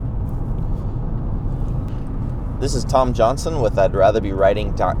This is Tom Johnson with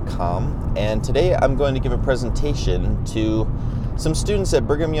I'dRatherBeWriting.com, and today I'm going to give a presentation to some students at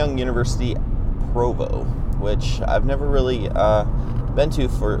Brigham Young University Provo, which I've never really been to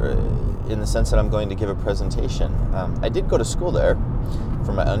in the sense that I'm going to give a presentation. I did go to school there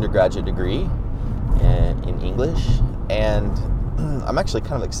for my undergraduate degree in English, and I'm actually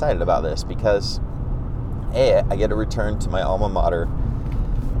kind of excited about this because A, I get to return to my alma mater,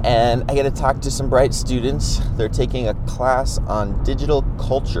 and I get to talk to some bright students. They're taking a class on digital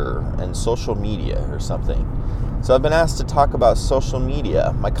culture and social media or something. So I've been asked to talk about social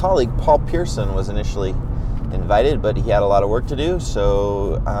media. My colleague Paul Pearson was initially invited, but he had a lot of work to do,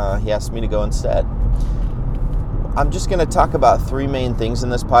 so he asked me to go instead. I'm just going to talk about three main things in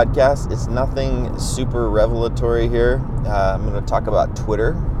this podcast. It's nothing super revelatory here. I'm going to talk about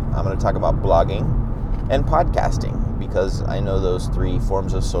Twitter, I'm going to talk about blogging, and podcasting, because I know those three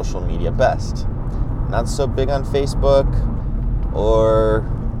forms of social media best. Not so big on Facebook, or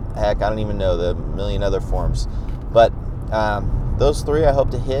heck, I don't even know the million other forms. But those three I hope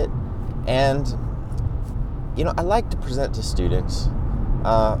to hit. And, you know, I like to present to students,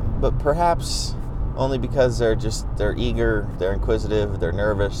 but perhaps only because they're eager, they're inquisitive, they're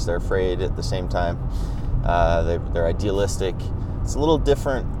nervous, they're afraid at the same time. They're idealistic. It's a little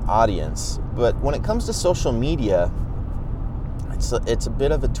different audience. But when it comes to social media, it's a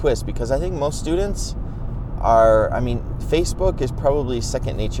bit of a twist, because I think most students Facebook is probably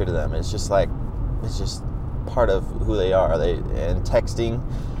second nature to them. It's just part of who they are. And texting,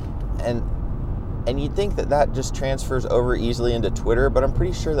 and you'd think that just transfers over easily into Twitter, but I'm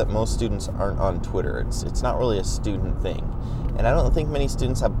pretty sure that most students aren't on Twitter. It's not really a student thing. And I don't think many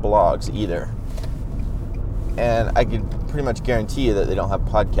students have blogs either. And I could pretty much guarantee you that they don't have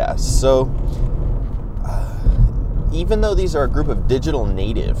podcasts. So even though these are a group of digital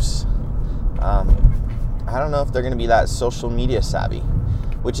natives, I don't know if they're going to be that social media savvy,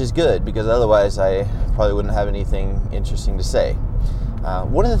 which is good, because otherwise I probably wouldn't have anything interesting to say.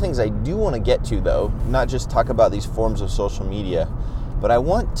 One of the things I do want to get to, though, not just talk about these forms of social media, but I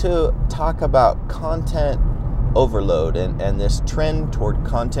want to talk about content overload and this trend toward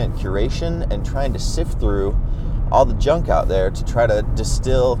content curation and trying to sift through all the junk out there to try to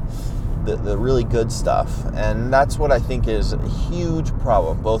distill the really good stuff. And that's what I think is a huge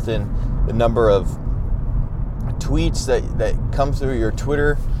problem, both in the number of tweets that come through your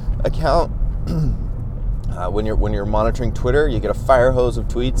Twitter account. When you're monitoring Twitter, you get a fire hose of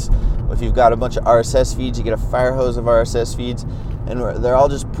tweets. If you've got a bunch of RSS feeds, you get a fire hose of RSS feeds, and they're all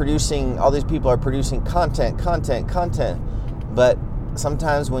just producing. All these people are producing content. But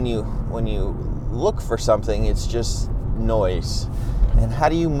sometimes when you look for something, it's just noise. And how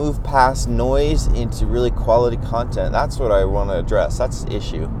do you move past noise into really quality content? That's what I want to address. That's the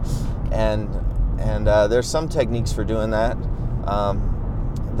issue. And there's some techniques for doing that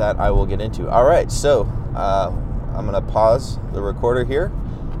that I will get into. All right, so I'm going to pause the recorder here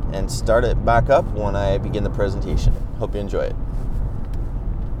and start it back up when I begin the presentation. Hope you enjoy it.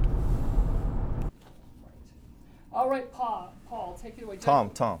 All right, Paul, take it away. Tom,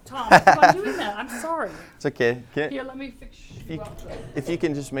 keep on doing that. I'm sorry. It's okay. Here, let me fix you up. If you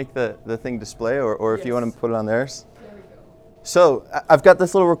can just make the thing display, or if Yes. you want to put it on theirs. There we go. So I've got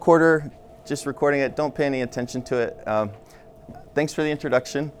this little recorder, just recording it. Don't pay any attention to it. Thanks for the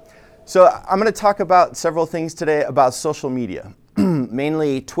introduction. So I'm going to talk about several things today about social media,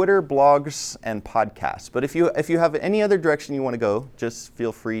 mainly Twitter, blogs, and podcasts. But if you have any other direction you want to go, just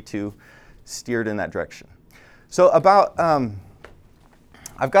feel free to steer it in that direction. So I've got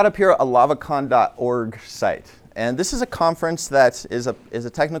up here a lavacon.org site, and this is a conference that is a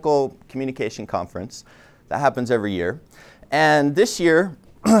technical communication conference that happens every year. And this year,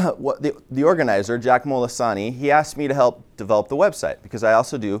 the organizer, Jack Molisani, he asked me to help develop the website, because I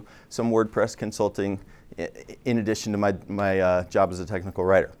also do some WordPress consulting in addition to my job as a technical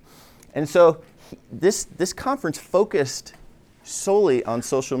writer. And so this conference focused solely on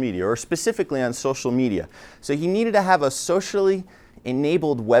social media, or specifically on social media. So he needed to have a socially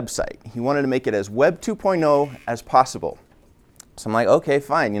enabled website. He wanted to make it as Web 2.0 as possible. So I'm like, okay,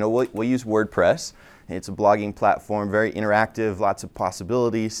 fine. We'll use WordPress. It's a blogging platform, very interactive, lots of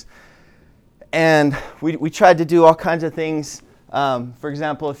possibilities. And we tried to do all kinds of things. For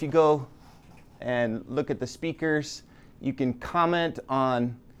example, if you go and look at the speakers, you can comment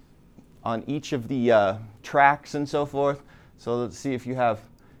on each of the tracks and so forth. So let's see if you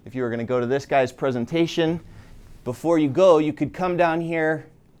were going to go to this guy's presentation. Before you go, you could come down here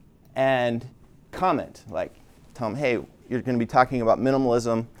and comment, like tell them, hey, you're going to be talking about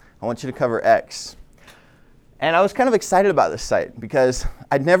minimalism. I want you to cover X. And I was kind of excited about this site because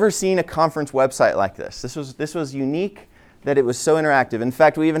I'd never seen a conference website like this. This was unique that it was so interactive. In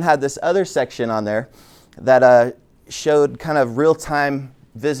fact, we even had this other section on there that showed kind of real-time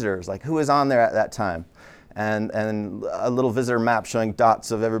visitors, like who was on there at that time, and a little visitor map showing dots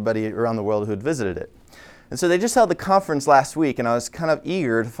of everybody around the world who had visited it. And so they just held the conference last week, and I was kind of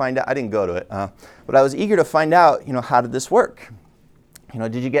eager to find out. I didn't go to it, but I was eager to find out, how did this work?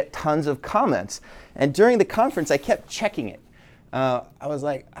 Did you get tons of comments? And during the conference, I kept checking it. I was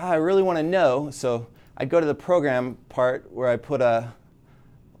like, I really want to know. So I'd go to the program part where I put there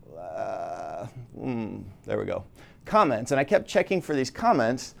we go, comments. And I kept checking for these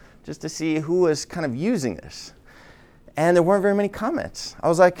comments just to see who was kind of using this. And there weren't very many comments. I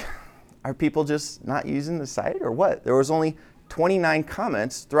was like, are people just not using the site or what? There was only 29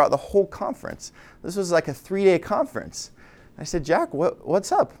 comments throughout the whole conference. This was like a 3-day conference. I said, Jack,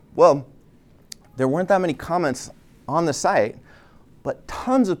 what's up? Well, there weren't that many comments on the site, but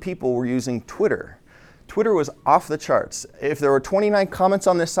tons of people were using Twitter. Twitter was off the charts. If there were 29 comments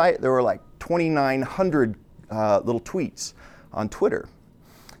on this site, there were like 2,900 little tweets on Twitter.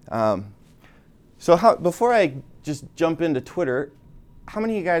 Before I just jump into Twitter, how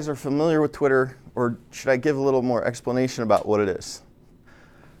many of you guys are familiar with Twitter, or should I give a little more explanation about what it is?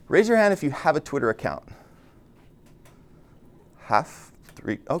 Raise your hand if you have a Twitter account. Half?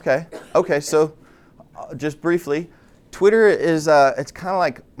 3? Okay. Okay, so just briefly, Twitter is it's kind of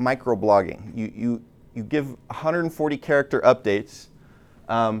like microblogging. You give 140 character updates,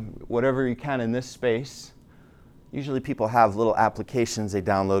 whatever you can in this space. Usually people have little applications they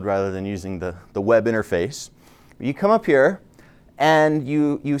download rather than using the web interface. But you come up here and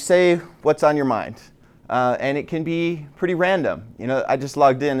you say what's on your mind. And it can be pretty random. I just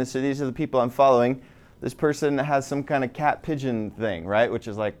logged in, and so these are the people I'm following. This person has some kind of cat pigeon thing, right? Which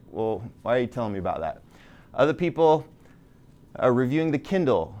is like, well, why are you telling me about that? Other people are reviewing the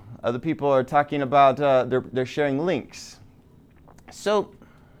Kindle. Other people are talking about, they're sharing links. So,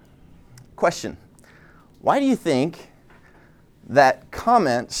 question. Why do you think that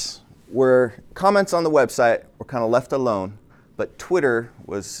comments on the website were kind of left alone, but Twitter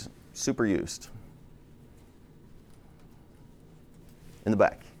was super used? In the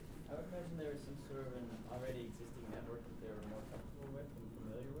back. I would imagine there was some sort of an already existing network that they were more comfortable with and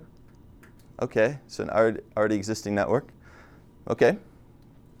familiar with. Okay, so an already existing network. Okay.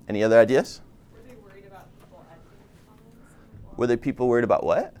 Any other ideas? Were they worried about people editing comments on the blog? Were there people worried about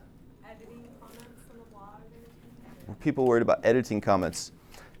what? Editing comments on the blog? Were people worried about editing comments?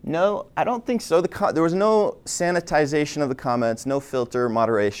 No, I don't think so. There was no sanitization of the comments, no filter,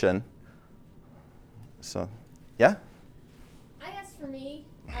 moderation. So, yeah? I guess for me,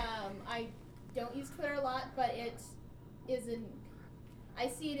 I don't use Twitter a lot, but I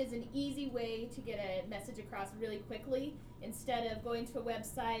see it as an easy way to get a message across really quickly instead of going to a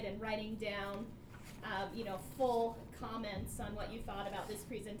website and writing down, full comments on what you thought about this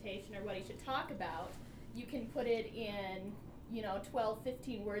presentation or what you should talk about. You can put it in, 12,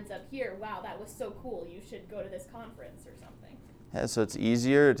 15 words up here. Wow, that was so cool. You should go to this conference or something. Yeah, so it's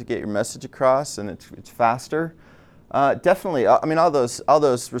easier to get your message across, and it's faster. Definitely. I mean, all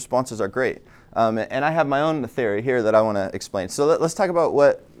those responses are great. And I have my own theory here that I want to explain. So let's talk about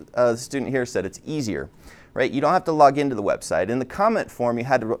what the student here said. It's easier, right? You don't have to log into the website. In the comment form, you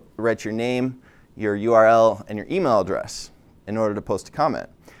had to write your name, your URL, and your email address in order to post a comment.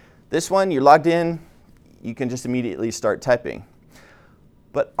 This one, you're logged in, you can just immediately start typing.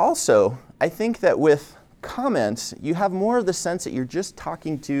 But also, I think that with comments, you have more of the sense that you're just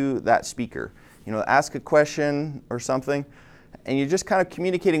talking to that speaker. Ask a question or something, and you're just kind of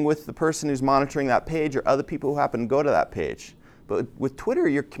communicating with the person who's monitoring that page or other people who happen to go to that page. But with Twitter,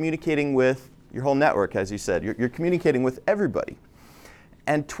 you're communicating with your whole network, as you said. You're communicating with everybody.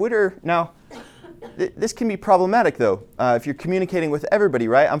 And Twitter, now, this can be problematic, though, if you're communicating with everybody,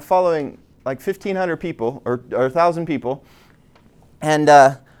 right? I'm following like 1,500 people or 1,000 people, and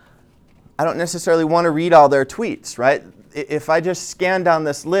I don't necessarily want to read all their tweets, right? If I just scan down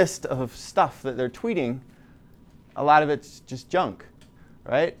this list of stuff that they're tweeting, a lot of it's just junk,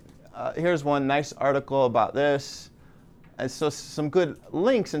 right? Here's one nice article about this, and so some good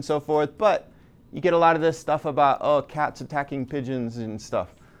links and so forth, but you get a lot of this stuff about, cats attacking pigeons and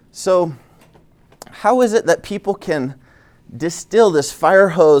stuff. So how is it that people can distill this fire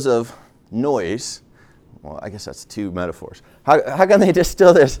hose of noise? Well, I guess that's two metaphors. How can they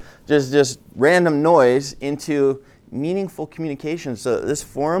distill this just random noise into meaningful communication? So this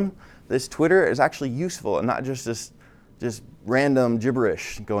forum, this Twitter, is actually useful and not just this just random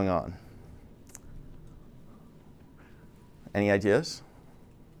gibberish going on. Any ideas?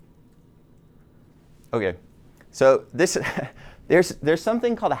 Okay. So this, there's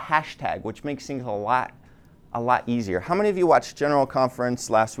something called a hashtag, which makes things a lot easier. How many of you watched General Conference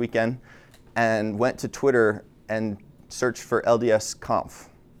last weekend and went to Twitter and searched for LDS Conf?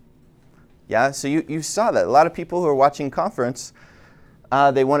 Yeah, so you saw that. A lot of people who are watching conference,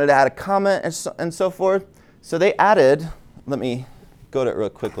 they wanted to add a comment and so forth. So they added, let me go to it real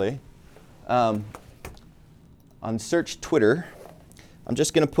quickly. On search Twitter, I'm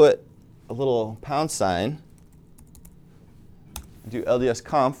just going to put a little £, do LDS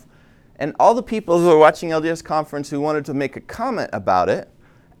Conf, and all the people who are watching LDS Conference who wanted to make a comment about it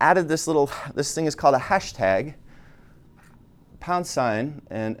added this thing is called a hashtag, £,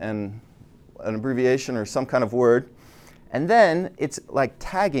 and an abbreviation or some kind of word. And then it's like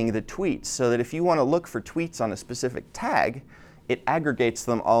tagging the tweets so that if you want to look for tweets on a specific tag, it aggregates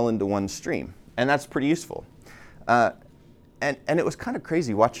them all into one stream. And that's pretty useful. And it was kind of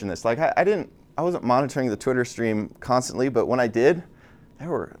crazy watching this. Like I wasn't monitoring the Twitter stream constantly, but when I did, there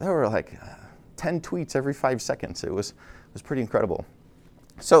were like 10 tweets every 5 seconds. It was pretty incredible.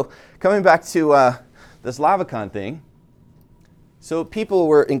 So coming back to this LavaCon thing, so people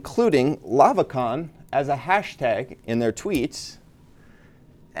were including LavaCon as a hashtag in their tweets,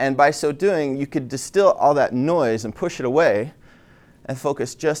 and by so doing, you could distill all that noise and push it away and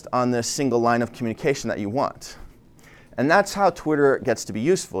focus just on this single line of communication that you want. And that's how Twitter gets to be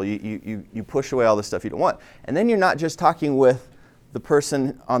useful. You push away all the stuff you don't want. And then you're not just talking with the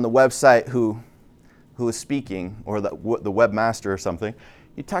person on the website who is speaking, or the webmaster or something.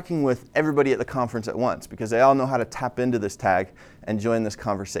 You're talking with everybody at the conference at once, because they all know how to tap into this tag and join this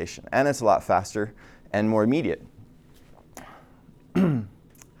conversation. And it's a lot faster and more immediate.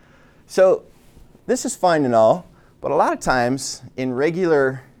 So this is fine and all, but a lot of times in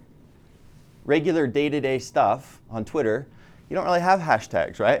regular day-to-day stuff on Twitter, you don't really have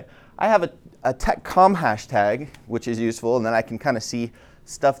hashtags, right? I have a TechCom hashtag, which is useful, and then I can kind of see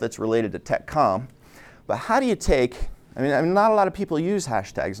stuff that's related to TechCom. But how do you take, I mean, not a lot of people use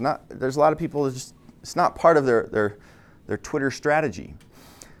hashtags. There's a lot of people that just, it's not part of their Twitter strategy.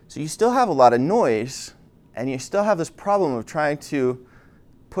 So you still have a lot of noise, and you still have this problem of trying to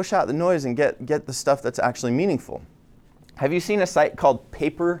push out the noise and get the stuff that's actually meaningful. Have you seen a site called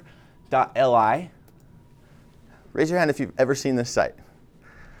paper.li? Raise your hand if you've ever seen this site.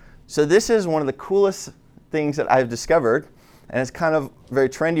 So this is one of the coolest things that I've discovered, and it's kind of very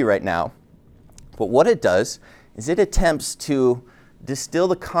trendy right now. But what it does is it attempts to distill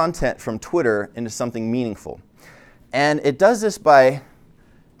the content from Twitter into something meaningful. And it does this by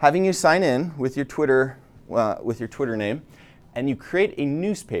having you sign in with your Twitter name, and you create a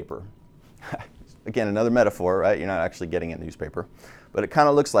newspaper. Again, another metaphor, right? You're not actually getting a newspaper, but it kind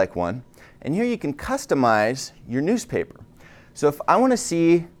of looks like one. And here you can customize your newspaper. So if I want to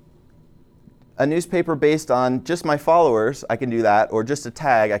see a newspaper based on just my followers, I can do that, or just a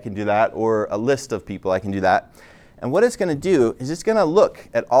tag, I can do that, or a list of people, I can do that. And what it's going to do is it's going to look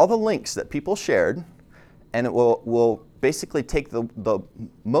at all the links that people shared, and it will basically take the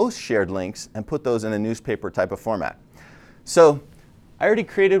most shared links and put those in a newspaper type of format. So I already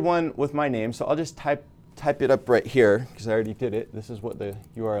created one with my name, so I'll just type it up right here, because I already did it. This is what the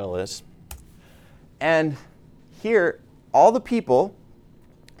URL is. And here, all the people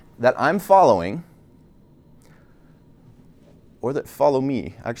that I'm following, or that follow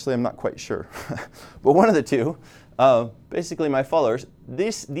me, actually I'm not quite sure, but one of the two, basically my followers,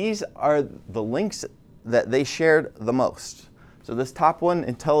 these are the links that they shared the most. So this top one,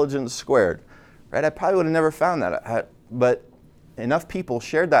 Intelligence Squared, right? I probably would have never found that, but enough people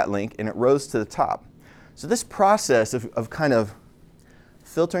shared that link and it rose to the top. So this process of kind of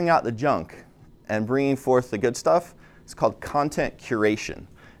filtering out the junk and bringing forth the good stuff is called content curation.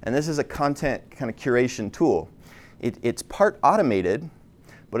 And this is a content kind of curation tool. It's part automated,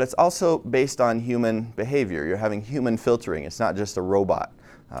 but it's also based on human behavior. You're having human filtering. It's not just a robot.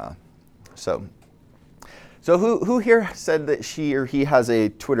 So who here said that she or he has a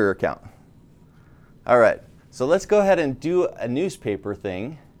Twitter account? All right. So let's go ahead and do a newspaper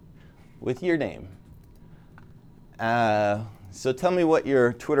thing with your name. So tell me what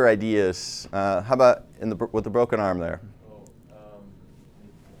your Twitter ID is. How about with the broken arm there?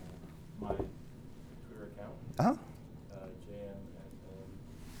 My Twitter account. Uh-huh.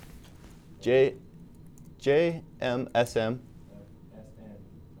 JMSM. SN.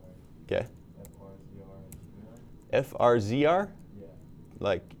 Okay. FRZR. FRZR? Yeah.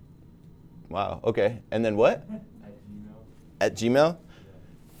 Like, wow. Okay. And then what? At Gmail. At Gmail?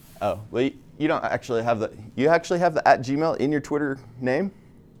 Yeah. Oh, well, you don't actually have the. You actually have the at Gmail in your Twitter name?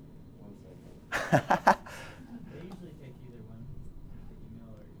 1 second. They usually take either one,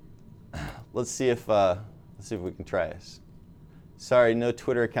 email or. Let's see if Let's see if we can try this. Sorry, no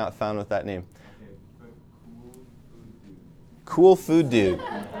Twitter account found with that name. Okay, put Cool Food Dude.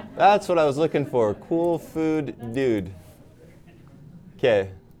 That's what I was looking for. Cool Food Dude. Okay.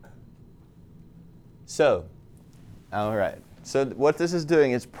 So, all right. So what this is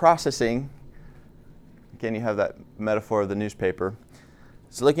doing is processing. Again, you have that metaphor of the newspaper.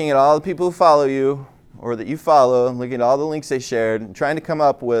 It's looking at all the people who follow you, or that you follow, and looking at all the links they shared, and trying to come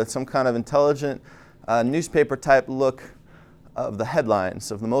up with some kind of intelligent newspaper-type look of the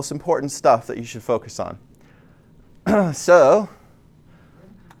headlines, of the most important stuff that you should focus on. So,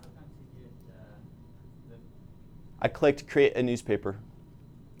 I clicked create a newspaper.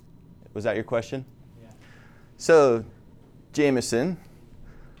 Was that your question? Yeah. So, Jameson,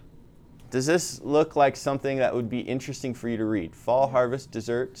 does this look like something that would be interesting for you to read? Fall Harvest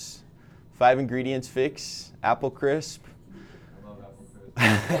Desserts, 5 ingredients fix, apple crisp. I love apple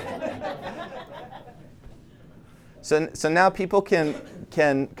crisp. So now people can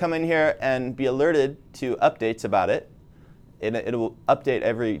come in here and be alerted to updates about it. It will update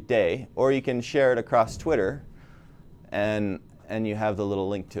every day, or you can share it across Twitter, and you have the little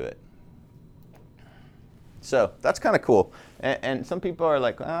link to it. So that's kind of cool. And some people are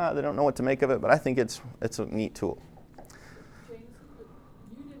like, they don't know what to make of it, but I think it's a neat tool. James,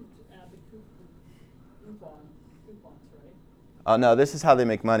 you didn't add the coupons, right? Oh no, this is how they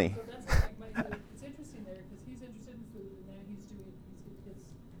make money. So that's how I make money. So it's interesting there because he's interested in food, and then his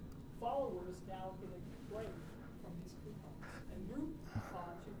followers now get a break from these coupons. And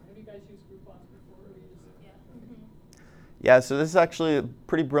Groupons, have you guys used Groupons before? Or you just, Yeah. Yeah, so this is actually a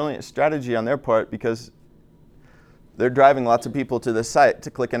pretty brilliant strategy on their part because they're driving lots of people to the site to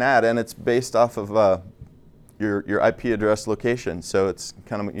click an ad, and it's based off of your IP address location. So it's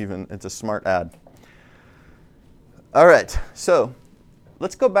kind of it's a smart ad. All right, so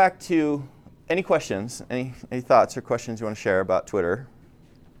let's go back to any questions, any thoughts or questions you want to share about Twitter.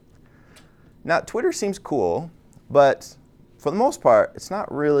 Now, Twitter seems cool, but for the most part, it's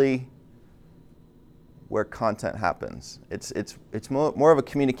not really where content happens. It's more of a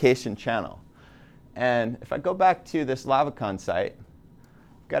communication channel. And if I go back to this LavaCon site,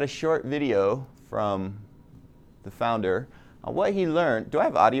 I've got a short video from the founder on what he learned. Do I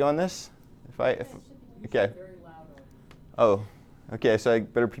have audio on this? Okay. very loud. Oh, okay, so I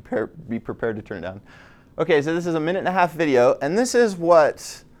better be prepared to turn it down. Okay, so this is a 1.5-minute video, and this is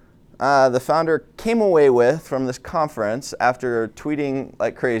what the founder came away with from this conference after tweeting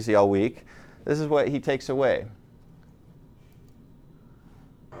like crazy all week. This is what he takes away.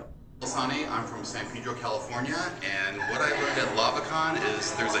 Sonny, I'm from San Pedro, California, and what I learned at LavaCon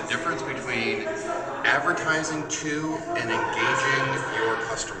is there's a difference between advertising to and engaging your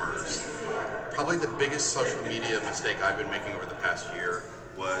customers. Probably the biggest social media mistake I've been making over the past year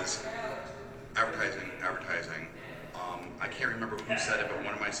was advertising. I can't remember who said it, but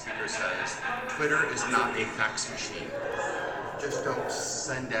one of my speakers says, Twitter is not a fax machine. Just don't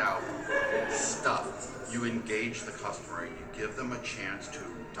send out stuff. You engage the customer, you give them a chance to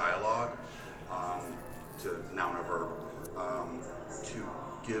dialogue, to noun or verb, to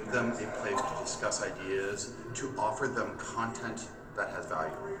give them a place to discuss ideas, to offer them content that has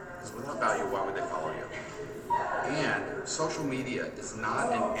value. Because without value, why would they follow you? And social media is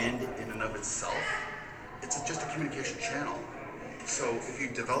not an end in and of itself. It's just a communication channel. So if you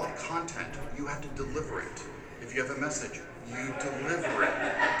develop content, you have to deliver it. If you have a message, you deliver it.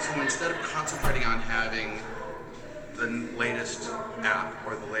 So instead of concentrating on having the latest app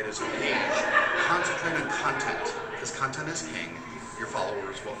or the latest page, concentrate on content, because content is king. Your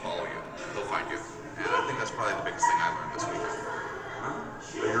followers will follow you. They'll find you. And I think that's probably the biggest thing I learned this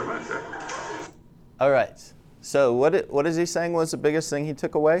weekend. You're right there. All right, so what is he saying was the biggest thing he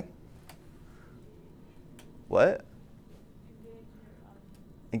took away? What?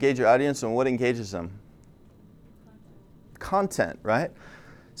 Engage your audience, and what engages them? Content, right?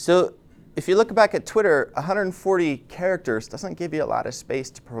 So if you look back at Twitter, 140 characters doesn't give you a lot of space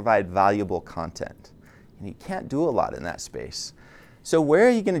to provide valuable content. And you can't do a lot in that space. So where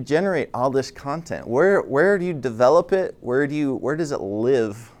are you going to generate all this content? Where do you develop it? Where does it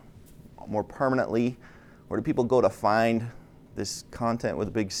live more permanently? Where do people go to find this content with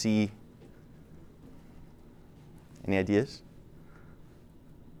a big C? Any ideas?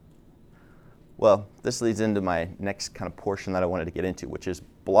 Well, this leads into my next kind of portion that I wanted to get into, which is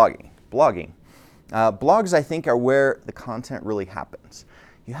blogging. Blogs, I think, are where the content really happens.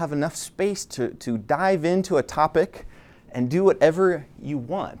 You have enough space to dive into a topic and do whatever you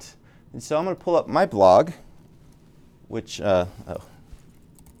want. And so I'm going to pull up my blog, which, I'd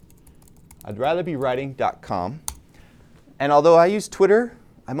rather be writing.com. And although I use Twitter,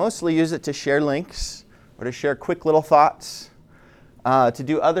 I mostly use it to share links or to share quick little thoughts, to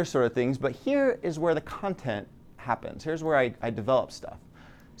do other sort of things. But here is where the content happens. Here's where I develop stuff.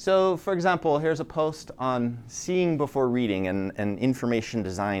 So for example, here's a post on seeing before reading and information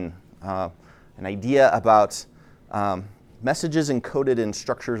design, an idea about messages encoded in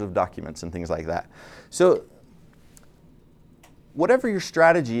structures of documents and things like that. So whatever your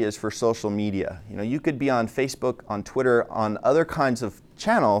strategy is for social media, you could be on Facebook, on Twitter, on other kinds of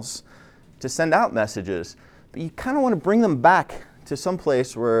channels to send out messages, but you kind of want to bring them back to some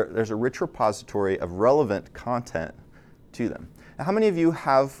place where there's a rich repository of relevant content to them. Now, how many of you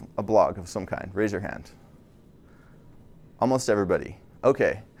have a blog of some kind? Raise your hand. Almost everybody.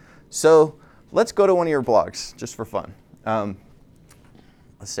 Okay, so let's go to one of your blogs just for fun.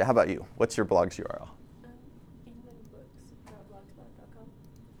 Let's say, how about you? What's your blog's URL? Englandbooks.blogspot.com.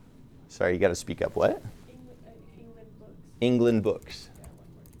 Sorry, you got to speak up. What? England Books. England Books. Yeah, one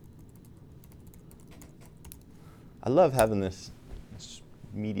word. I love having this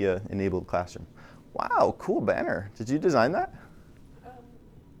media-enabled classroom. Wow, cool banner. Did you design that?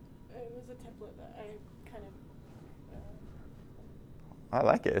 It was a template that I kind of. I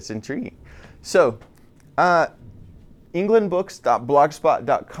like it. It's intriguing. So,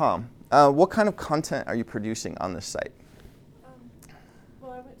 englandbooks.blogspot.com. What kind of content are you producing on this site?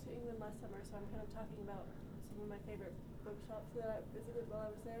 Well, I went to England last summer, so I'm kind of talking about some of my favorite bookshops that I visited while I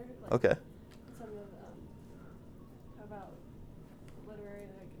was there. Like Okay. some of about literary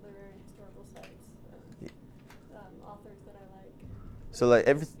historical sites, authors that I like. So like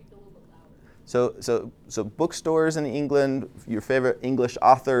every. Speak a little bit louder. So bookstores in England, your favorite English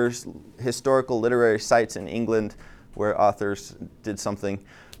authors, historical literary sites in England where authors did something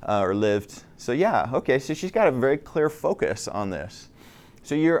or lived. So yeah, okay, so she's got a very clear focus on this.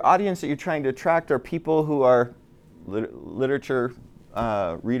 So your audience that you're trying to attract are people who are literature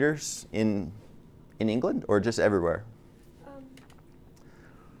readers in England or just everywhere?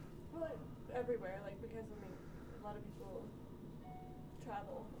 Well, everywhere, like because a lot of people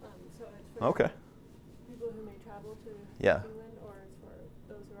travel, so it's for Okay. people who may travel to Yeah. England, or it's for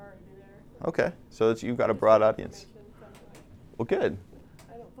those who are already there. Okay, so you've got a broad audience. Information from, Well, good.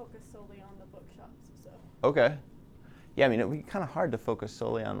 I don't focus solely on the bookshops, so Okay. Yeah, I mean, it would be kind of hard to focus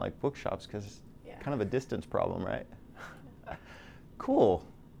solely on like bookshops because yeah. kind of a distance problem, right? Cool.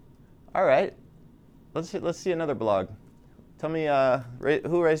 All right. Let's see another blog. Tell me,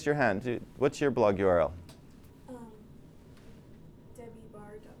 who raised your hand? What's your blog URL?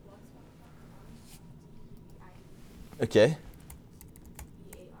 DebbieBarr.blogspot.com. Okay.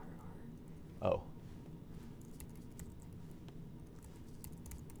 BARR. Oh.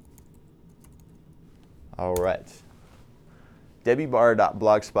 All right.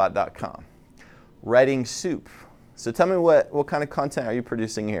 DebbieBarr.blogspot.com. Writing Soup. So tell me what kind of content are you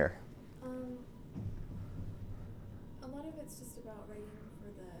producing here? A lot of it's just about writing for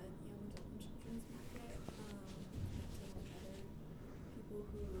the young adult and children's market, connecting with other people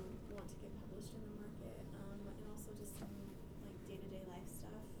who want to get published in the market, and also just some like day-to-day life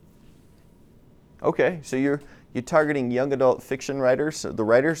stuff. Okay, so you're targeting young adult fiction writers, the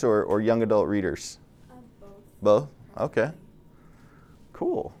writers, or young adult readers? Both. Both? Okay.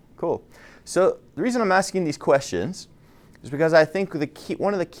 Cool. So the reason I'm asking these questions is because I think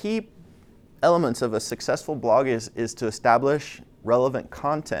one of the key elements of a successful blog is to establish relevant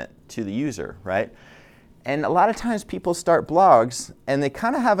content to the user, right? And a lot of times people start blogs and they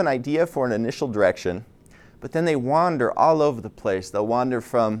kind of have an idea for an initial direction, but then they wander all over the place. They'll wander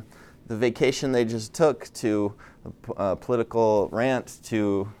from the vacation they just took to a political rant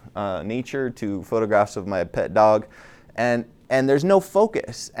to nature to photographs of my pet dog, and there's no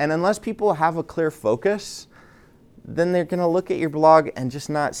focus. And unless people have a clear focus, then they're going to look at your blog and just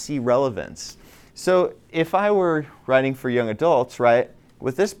not see relevance. So if I were writing for young adults, right,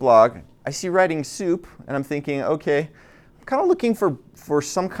 with this blog, I see Writing Soup, and I'm thinking, okay, I'm kind of looking for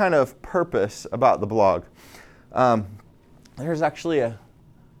some kind of purpose about the blog. There's actually a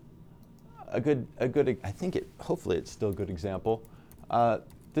good, I think hopefully it's still a good example.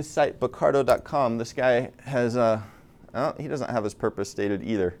 This site, Bocardo.com, this guy has, he doesn't have his purpose stated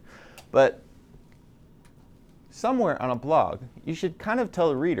either. But somewhere on a blog, you should kind of tell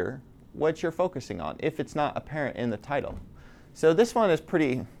the reader what you're focusing on, if it's not apparent in the title. So this one is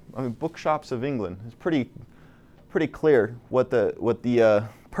pretty, Bookshops of England. It's pretty clear what the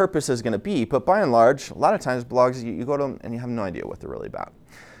purpose is going to be. But by and large, a lot of times blogs, you go to them and you have no idea what they're really about.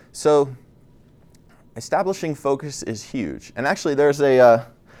 So establishing focus is huge. And actually, there's a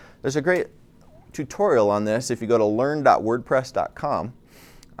great tutorial on this if you go to learn.wordpress.com.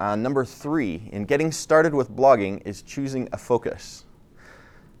 Number 3 in getting started with blogging is choosing a focus.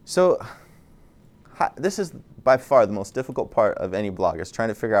 So this is by far the most difficult part of any blog, is trying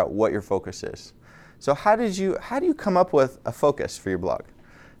to figure out what your focus is. So how do you come up with a focus for your blog?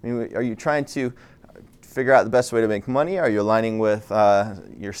 I mean, are you trying to figure out the best way to make money? Are you aligning with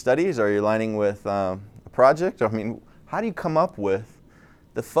your studies? Are you aligning with a project? I mean, how do you come up with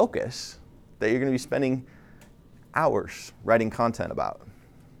the focus that you're going to be spending hours writing content about?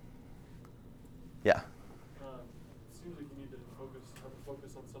 Yeah. It seems like you need to have a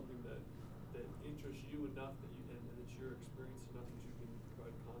focus on something that interests you enough and that it's your experience enough that you can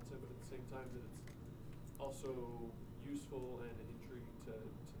provide content, but at the same time that it's also useful and intriguing to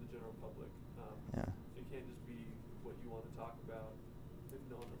the general public. Yeah. It can't just be what you want to talk about if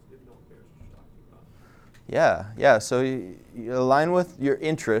no one cares what you're talking about. Yeah. So you align with your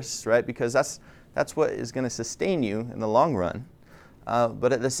interests, right? Because that's what is going to sustain you in the long run.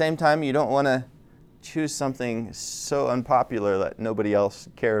 But at the same time, you don't want to choose something so unpopular that nobody else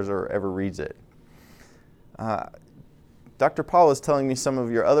cares or ever reads it. Dr. Paul was telling me some of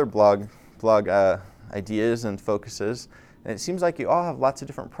your other blog ideas and focuses, and it seems like you all have lots of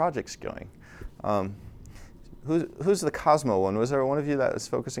different projects going. Who's the Cosmo one? Was there one of you that was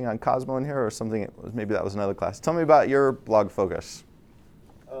focusing on Cosmo in here, or something? Maybe that was another class. Tell me about your blog focus.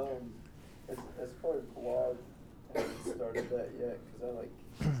 As far as blog, I haven't started that yet because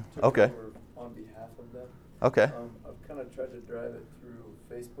I took Okay. it over on behalf of them. Okay. I've kind of tried to drive it through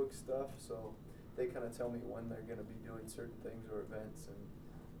Facebook stuff, so they kind of tell me when they're going to be doing certain things or events, and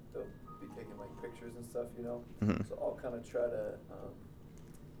they'll be taking like pictures and stuff, you know. Mhm. So I'll kind of try to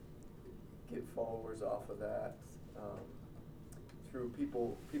get followers off of that through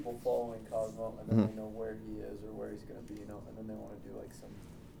people following Cosmo, and then Mhm. they know where he is or where he's going to be, you know, and then they want to do like some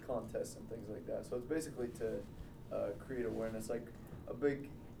contests and things like that. So it's basically to create awareness. Like a big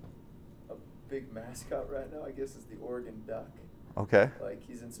mascot right now, I guess, is the Oregon Duck. Okay. Like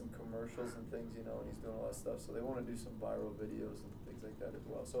he's in some commercials and things, you know, and he's doing a lot of stuff. So they want to do some viral videos and things like that as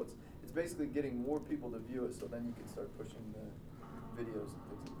well. So it's basically getting more people to view it, so then you can start pushing the videos and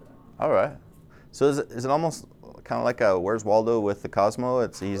things like that. All right. So is it almost kind of like a Where's Waldo with the Cosmo?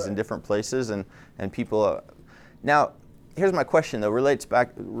 He's in Right. different places and people. Now, here's my question though. Relates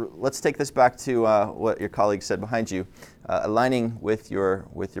back. Let's take this back to what your colleague said behind you, aligning with your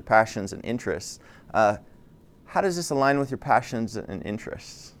passions and interests. How does this align with your passions and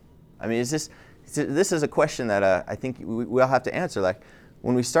interests? I mean, this is a question that I think we all have to answer. Like,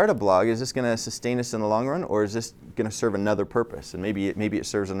 when we start a blog, is this going to sustain us in the long run, or is this going to serve another purpose? And maybe it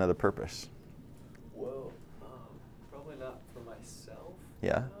serves another purpose. Well, probably not for myself.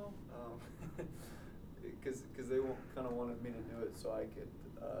 Yeah. Because they kind of wanted me to do it so I could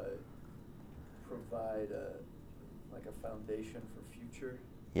provide like a foundation for future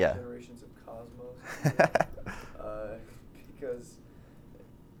generations of Cosmos. Because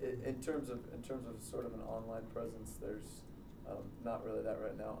in terms of sort of an online presence, there's not really that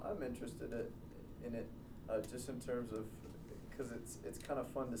right now. I'm interested in it just in terms of, because it's kind of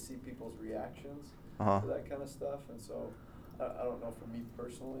fun to see people's reactions to that kind of stuff, and so I don't know for me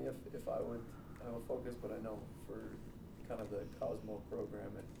personally if I would have a focus, but I know for kind of the Cosmo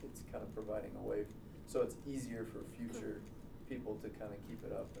program, it's kind of providing a way so it's easier for future people to kind of keep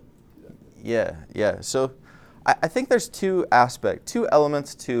it up and do that. Yeah. So I think there's two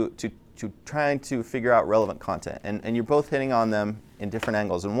elements to trying to figure out relevant content, and you're both hitting on them in different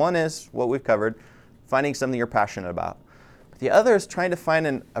angles. And one is what we've covered, finding something you're passionate about. But the other is trying to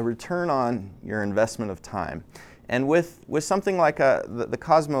find a return on your investment of time. And with something like the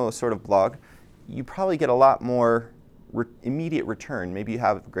Cosmo sort of blog, you probably get a lot more immediate return. Maybe you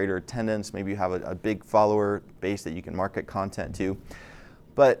have greater attendance, maybe you have a big follower base that you can market content to.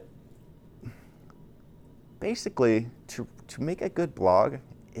 But basically, to make a good blog,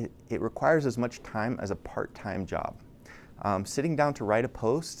 it requires as much time as a part-time job. Sitting down to write a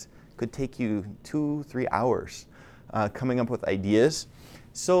post could take you 2-3 hours coming up with ideas.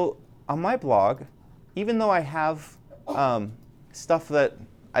 So on my blog, even though I have stuff that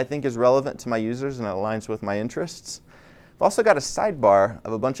I think is relevant to my users and aligns with my interests, I've also got a sidebar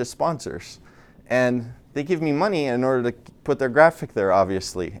of a bunch of sponsors. And they give me money in order to put their graphic there,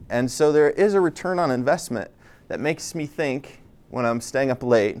 obviously. And so there is a return on investment that makes me think, when I'm staying up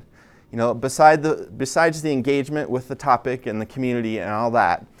late, you know, besides the engagement with the topic and the community and all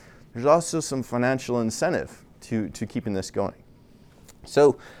that, there's also some financial incentive to keeping this going.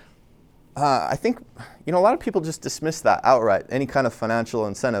 So I think, you know, a lot of people just dismiss that outright, any kind of financial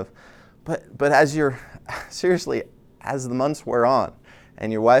incentive. But as as the months wear on,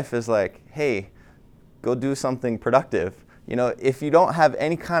 and your wife is like, hey, go do something productive, you know, if you don't have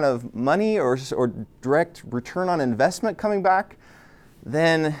any kind of money or direct return on investment coming back,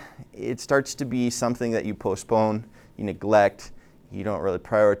 then it starts to be something that you postpone, you neglect, you don't really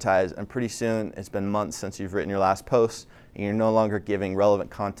prioritize, and pretty soon it's been months since you've written your last post, and you're no longer giving relevant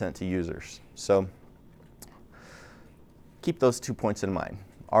content to users. So keep those 2 points in mind,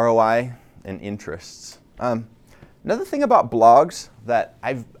 ROI and interests. Another thing about blogs that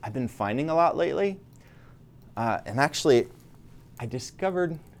I've been finding a lot lately, and actually I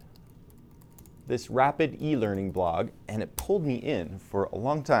discovered this rapid e-learning blog, and it pulled me in for a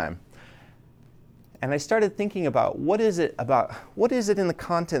long time. And I started thinking about what is it in the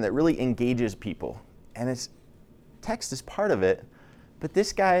content that really engages people? And text is part of it, but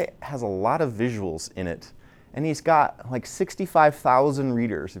this guy has a lot of visuals in it. And he's got like 65,000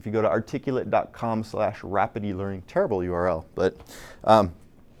 readers if you go to articulate.com/rapid e-learning. Terrible URL, but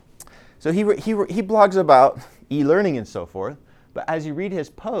so he blogs about e-learning and so forth. But as you read his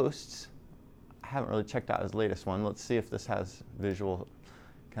posts, I haven't really checked out his latest one. Let's see if this has visual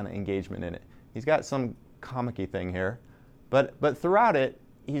kind of engagement in it. He's got some comic-y thing here, but throughout it,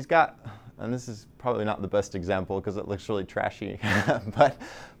 he's got, and this is probably not the best example because it looks really trashy,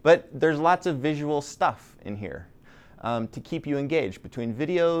 but there's lots of visual stuff in here to keep you engaged between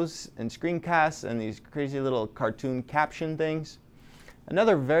videos and screencasts and these crazy little cartoon caption things.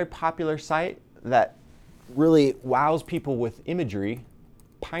 Another very popular site that really wows people with imagery,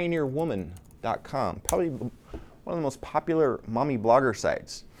 pioneerwoman.com, probably one of the most popular mommy blogger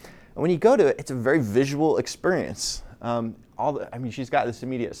sites. And when you go to it, it's a very visual experience. She's got this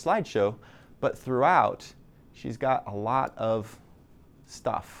immediate slideshow, but throughout, she's got a lot of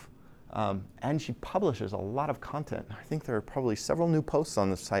stuff. And she publishes a lot of content. I think there are probably several new posts on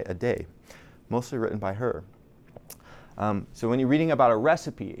the site a day, mostly written by her. So when you're reading about a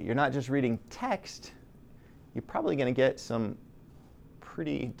recipe, you're not just reading text, you're probably going to get some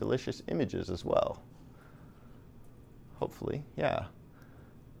pretty delicious images as well. Hopefully, yeah.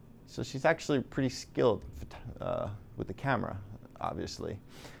 So she's actually pretty skilled with the camera, obviously.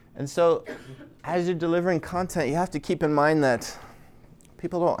 And so as you're delivering content, you have to keep in mind that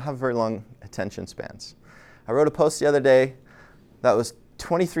people don't have very long attention spans. I wrote a post the other day that was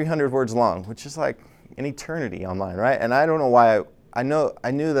 2,300 words long, which is like an eternity online, right? And I don't know why. I knew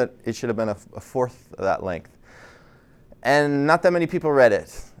that it should have been a fourth of that length. And not that many people read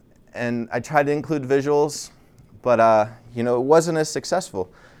it. And I tried to include visuals, but it wasn't as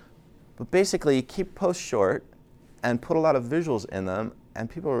successful. But basically, you keep posts short and put a lot of visuals in them, and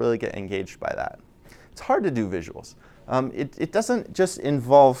people really get engaged by that. It's hard to do visuals. It doesn't just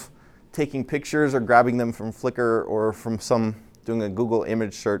involve taking pictures or grabbing them from Flickr or from doing a Google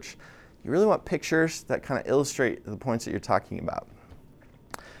image search. You really want pictures that kind of illustrate the points that you're talking about.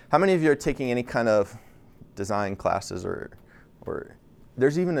 How many of you are taking any kind of design classes or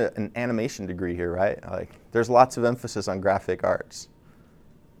there's even an animation degree here, right? Like, there's lots of emphasis on graphic arts.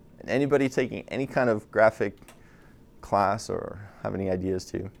 And anybody taking any kind of graphic class or have any ideas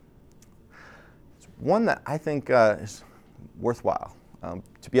too? It's one that I think is worthwhile.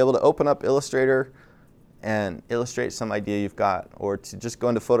 To be able to open up Illustrator and illustrate some idea you've got, or to just go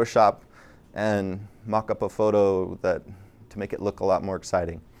into Photoshop and mock up a photo to make it look a lot more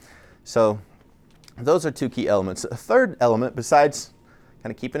exciting. So those are two key elements. A third element, besides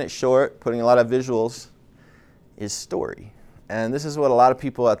kind of keeping it short, putting a lot of visuals, is story. And this is what a lot of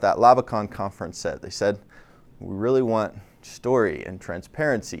people at that LavaCon conference said. They said, we really want story and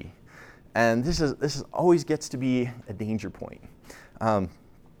transparency. And this always gets to be a danger point.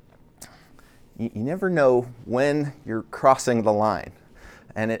 You never know when you're crossing the line.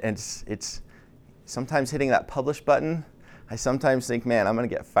 And it's sometimes hitting that publish button. I sometimes think, man, I'm going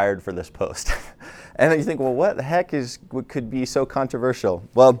to get fired for this post. And then you think, well, what the heck could be so controversial?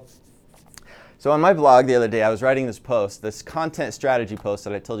 Well, so on my blog the other day, I was writing this content strategy post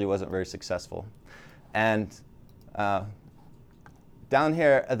that I told you wasn't very successful. And down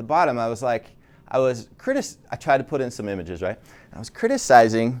here at the bottom, I tried to put in some images, right? I was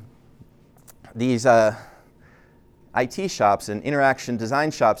criticizing these IT shops and interaction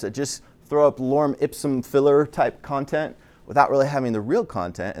design shops that just throw up lorem ipsum filler type content without really having the real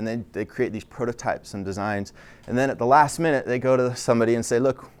content, and then they create these prototypes and designs, and then at the last minute they go to somebody and say,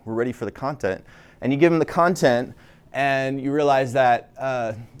 look, we're ready for the content. And you give them the content, and you realize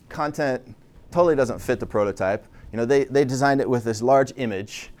that content totally doesn't fit the prototype. They designed it with this large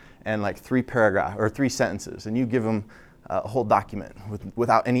image and like 3 sentences, and you give them a whole document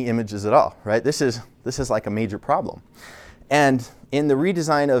without any images at all, right? This is like a major problem. And in the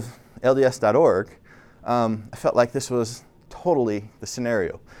redesign of LDS.org, I felt like this was totally the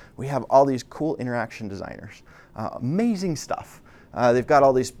scenario. We have all these cool interaction designers, amazing stuff. They've got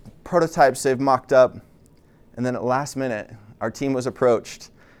all these prototypes they've mocked up, and then at the last minute, our team was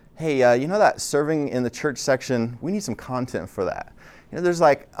approached, hey, you know that serving in the church section, we need some content for that. You know, there's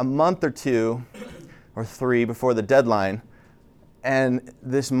like a month or 2 or 3 before the deadline, and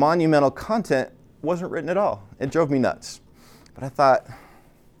this monumental content wasn't written at all. It drove me nuts. But I thought,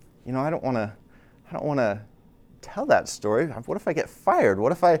 you know, I don't want to tell that story. What if I get fired?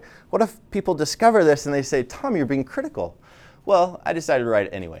 What if people discover this and they say, Tom, you're being critical? Well, I decided to write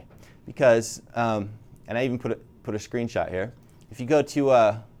it anyway, because, and I even put a screenshot here. If you go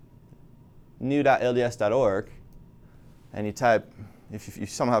to new.lds.org and you type, if you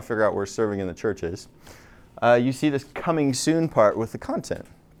somehow figure out where serving in the church is, you see this coming soon part with the content.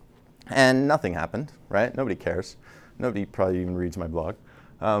 And nothing happened, right? Nobody cares. Nobody probably even reads my blog.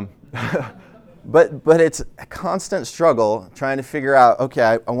 But it's a constant struggle trying to figure out,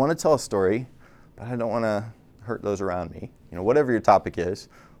 okay, I want to tell a story, but I don't want to hurt those around me. You know, whatever your topic is.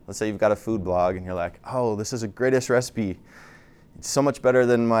 Let's say you've got a food blog and you're like, oh, this is the greatest recipe. It's so much better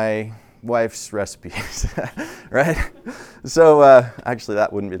than my wife's recipes, right? So actually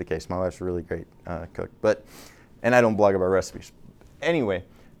that wouldn't be the case. My wife's a really great cook, and I don't blog about recipes. Anyway,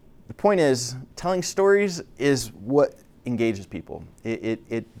 the point is, telling stories is what engages people.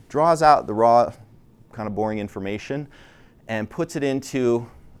 It draws out the raw, kind of boring information and puts it into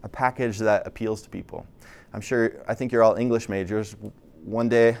a package that appeals to people. I think you're all English majors. One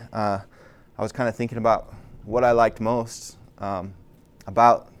day, I was kind of thinking about what I liked most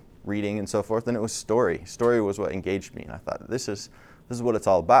about reading and so forth, and it was story. Story was what engaged me, and I thought, this is what it's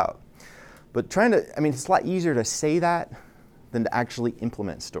all about. But it's a lot easier to say that than to actually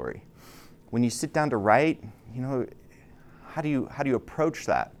implement story. When you sit down to write, you know, how do you approach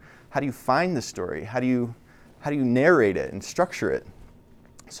that? How do you find the story? How do you narrate it and structure it?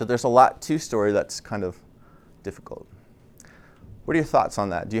 So there's a lot to story that's kind of difficult. What are your thoughts on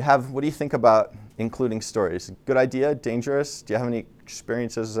that? What do you think about including stories? Good idea? Dangerous? Do you have any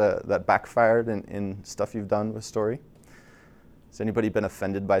experiences that backfired in stuff you've done with story? Has anybody been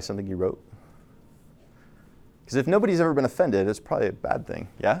offended by something you wrote? Because if nobody's ever been offended, it's probably a bad thing.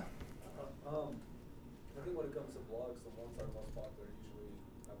 Yeah? I think when it comes to blogs, the ones that are most popular usually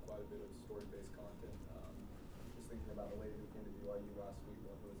have quite a bit of story-based content. Just thinking about a lady who came to BYU last week,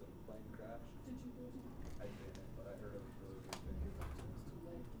 one who was in a plane crash. Did you go? I didn't, but I heard it was really good thing.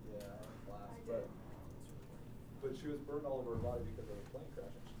 Yeah, I had a class, but she was burned all over her body because of a plane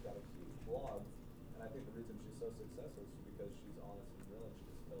crash, and she's got a huge blog. And I think the reason she's so successful is because she's honest and real, and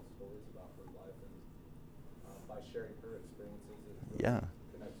she just tells stories about her life. And by sharing her experiences, it really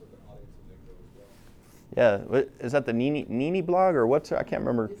connects with an audience and makes it as well. Yeah, is that the Nini blog or what's her? I can't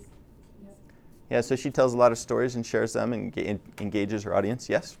remember. Yeah, so she tells a lot of stories and shares them and engages her audience.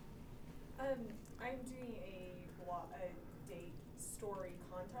 Yes? I'm doing a date story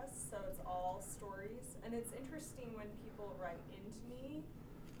contest, so it's all stories. And it's interesting when people write into me.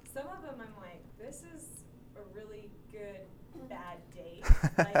 Some of them I'm like, this is a really good bad date.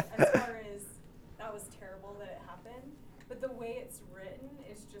 Like, as far as that was terrible that it happened. But the way it's written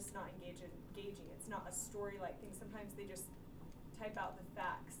is just not engaging. It's not a story-like thing. Sometimes they just type out the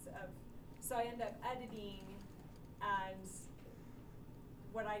facts of. So I end up editing, and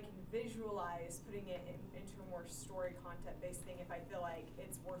what I can visualize, putting it into a more story content-based thing. If I feel like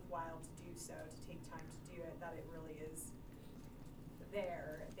it's worthwhile to do so, to take time to do it, that it really is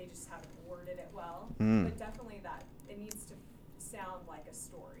there. They just haven't worded it well. But definitely that it needs to sound like a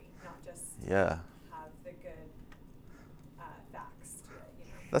story, not just have the good facts to it. You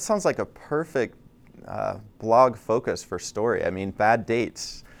know? That sounds like a perfect blog focus for story. I mean, bad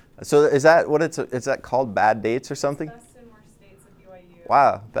dates. So is that what is that called, bad dates or something? Best and worst dates of BYU.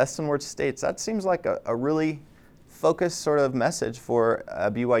 Wow, best and worst dates. That seems like a really focused sort of message for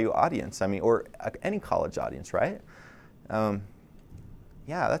a BYU audience. I mean, or any college audience, right?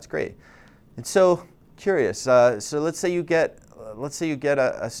 Yeah, that's great. And so curious. So let's say you get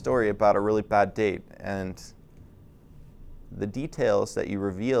a story about a really bad date, and the details that you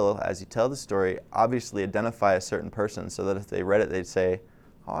reveal as you tell the story obviously identify a certain person, so that if they read it, they'd say,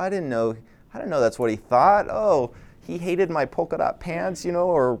 "Oh, I didn't know that's what he thought. Oh, he hated my polka dot pants, you know,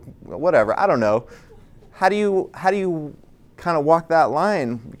 or whatever. I don't know." How do you kind of walk that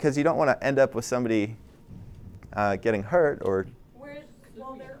line, because you don't want to end up with somebody getting hurt or.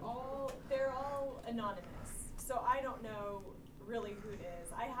 Well, they're all anonymous, so I don't know really who it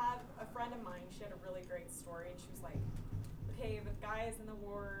is. I have a friend of mine. She had a really great story, and she was like, "Okay, the guy is in the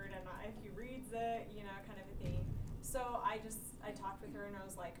ward, and if he reads it, you know, kind of a thing." So I talked with her, and I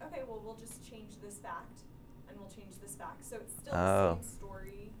was like, "Okay, well, we'll just change this fact, and we'll change this fact." So it's still the same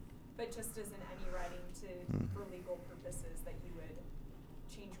story, but just as in any writing for legal purposes, that you would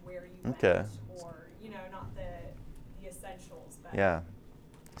change where you went, or, you know, not the essential Yeah.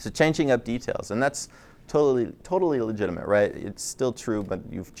 So changing up details, and that's totally legitimate, right? It's still true, but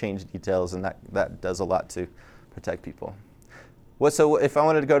you've changed details, and that does a lot to protect people. So if I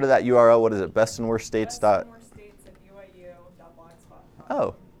wanted to go to that URL, what is it? Best and worst states. bestandworststates@byu.blogspot.com.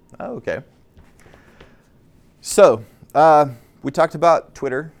 Oh, okay. So we talked about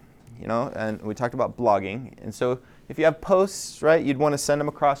Twitter, and we talked about blogging. And so if you have posts, right, you'd want to send them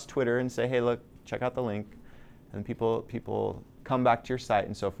across Twitter and say, hey, look, check out the link. And people come back to your site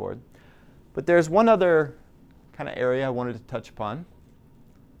and so forth. But there's one other kind of area I wanted to touch upon.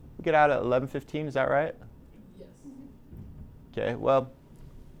 We get out at 11:15, is that right? Yes. Okay, well,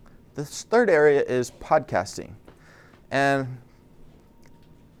 this third area is podcasting. And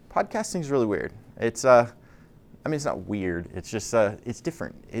podcasting is really weird. It's it's not weird. It's just it's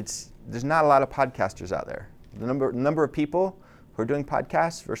different. There's not a lot of podcasters out there. The number of people who are doing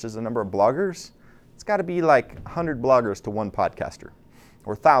podcasts versus the number of bloggers, it's got to be like 100 bloggers to one podcaster,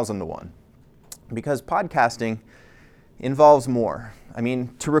 or 1,000 to one, because podcasting involves more. I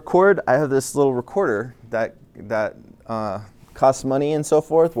mean, to record, I have this little recorder that costs money and so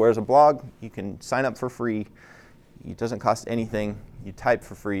forth, whereas a blog, you can sign up for free. It doesn't cost anything. You type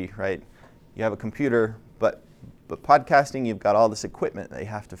for free, right? You have a computer, but podcasting, you've got all this equipment that you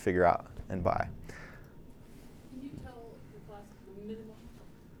have to figure out and buy. Can you tell the class the minimum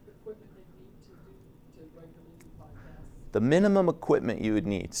equipment they need to regularly do podcasts? The minimum equipment you would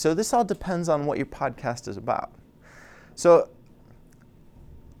need. So this all depends on what your podcast is about. So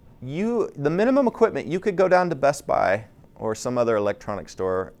the minimum equipment, you could go down to Best Buy or some other electronic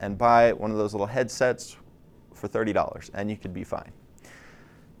store and buy one of those little headsets for $30, and you could be fine.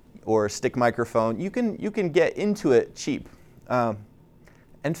 Or a stick microphone. You can get into it cheap.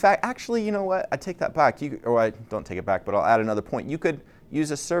 In fact, actually, you know what? I take that back. I don't take it back, but I'll add another point. You could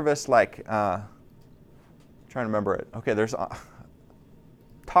use a service like, trying to remember it. Okay, there's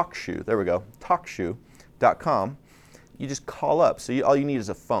TalkShoe. There we go. TalkShoe.com. You just call up. So all you need is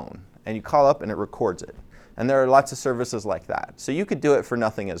a phone, and you call up and it records it. And there are lots of services like that. So you could do it for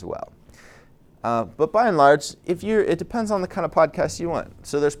nothing as well. But by and large, it depends on the kind of podcast you want.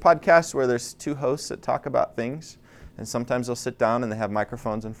 So there's podcasts where there's two hosts that talk about things, and sometimes they'll sit down and they have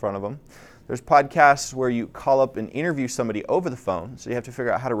microphones in front of them. There's podcasts where you call up and interview somebody over the phone, so you have to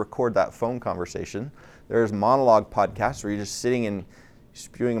figure out how to record that phone conversation. There's monologue podcasts where you're just sitting and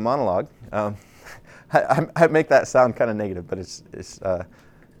spewing a monologue. I make that sound kind of negative, but it's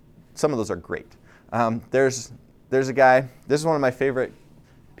some of those are great. There's a guy, this is one of my favorite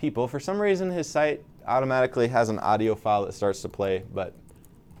people. For some reason, his site automatically has an audio file that starts to play, but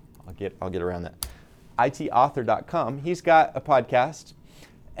I'll get around that. itauthor.com. He's got a podcast,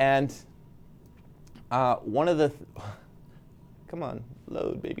 and one of the come on,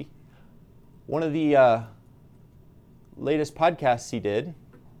 load, baby. One of the latest podcasts he did.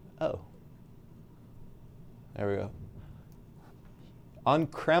 Oh, there we go. On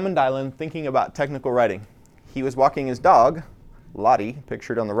Cramond Island, thinking about technical writing. He was walking his dog, Lottie,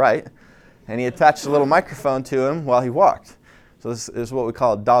 pictured on the right, and he attached a little microphone to him while he walked. So this is what we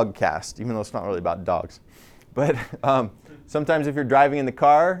call a dog cast, even though it's not really about dogs. But sometimes if you're driving in the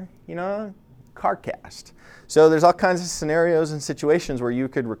car, car cast. So there's all kinds of scenarios and situations where you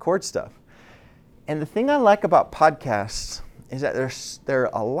could record stuff. And the thing I like about podcasts is that they're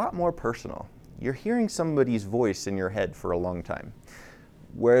a lot more personal. You're hearing somebody's voice in your head for a long time.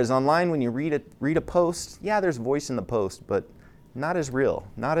 Whereas online, when you read a post, yeah, there's voice in the post, but not as real.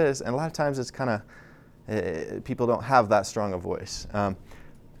 And a lot of times it's kind of, people don't have that strong a voice.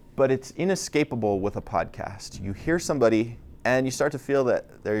 But it's inescapable with a podcast. You hear somebody and you start to feel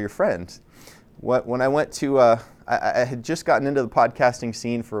that they're your friend. When I went to, I had just gotten into the podcasting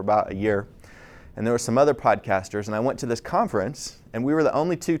scene for about a year, and there were some other podcasters, and I went to this conference, and we were the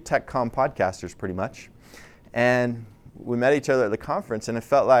only two TechCom podcasters pretty much. And we met each other at the conference, and it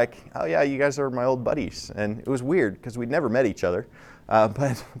felt like, oh yeah, you guys are my old buddies. And it was weird because we'd never met each other,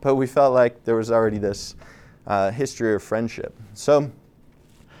 but we felt like there was already this history of friendship. So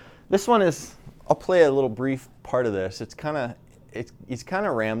this one is, I'll play a little brief part of this. It's kind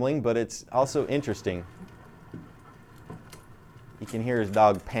of rambling, but it's also interesting. You can hear his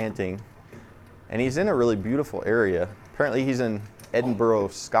dog panting, and he's in a really beautiful area. Apparently he's in Edinburgh,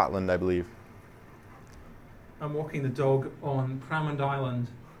 Scotland, I believe. I'm walking the dog on Cramond Island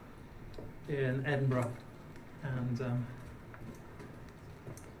in Edinburgh, and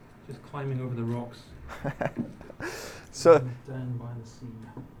just climbing over the rocks. So down by the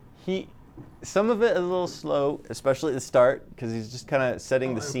sea. Some of it is a little slow, especially at the start, because he's just kind of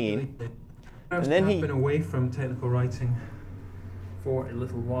setting the scene. I've been away from technical writing for a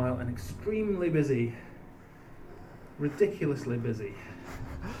little while and extremely busy ridiculously busy.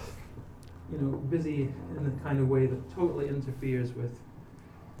 You know, busy in the kind of way that totally interferes with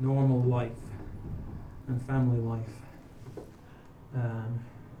normal life and family life,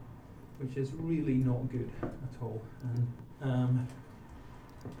 which is really not good at all. And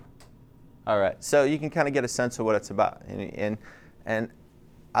all right, so you can kind of get a sense of what it's about. And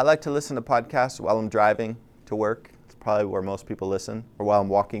I like to listen to podcasts while I'm driving to work. It's probably where most people listen, or while I'm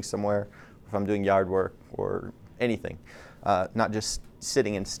walking somewhere, if I'm doing yard work or anything. Not just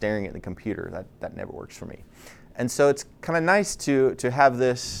sitting and staring at the computer. That never works for me. And so it's kind of nice to have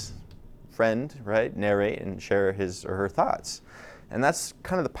this friend, right, narrate and share his or her thoughts. And that's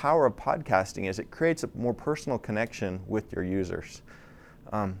kind of the power of podcasting, is it creates a more personal connection with your users.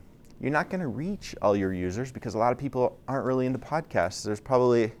 You're not going to reach all your users because a lot of people aren't really into podcasts. There's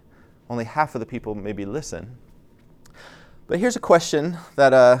probably only half of the people maybe listen. But here's a question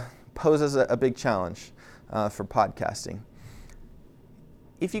that poses a big challenge for podcasting.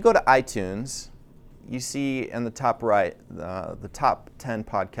 If you go to iTunes, you see in the top right the top 10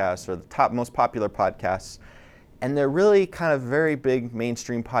 podcasts or the top most popular podcasts, and they're really kind of very big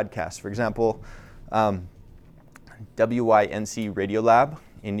mainstream podcasts. For example, WYNC Radiolab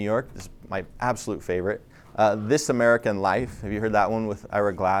in New York is my absolute favorite. This American Life, have you heard that one with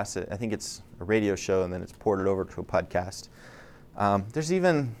Ira Glass? I think it's a radio show and then it's ported over to a podcast. There's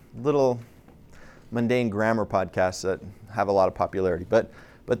even little mundane grammar podcasts that have a lot of popularity. But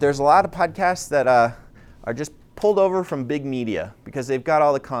there's a lot of podcasts that are just pulled over from big media because they've got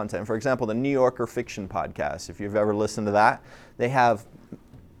all the content. For example, the New Yorker Fiction Podcast, if you've ever listened to that, they have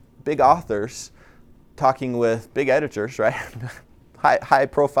big authors talking with big editors, right? high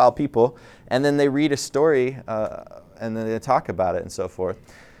profile people, and then they read a story and then they talk about it and so forth.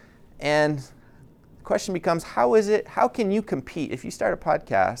 And the question becomes, how can you compete? If you start a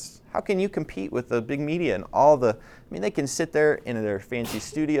podcast, how can you compete with the big media and they can sit there in their fancy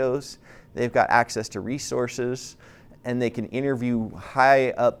studios, they've got access to resources, and they can interview high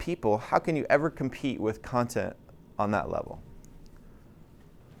up people. How can you ever compete with content on that level?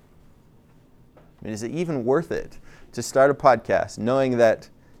 I mean, is it even worth it to start a podcast knowing that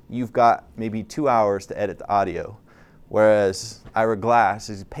you've got maybe 2 hours to edit the audio, whereas Ira Glass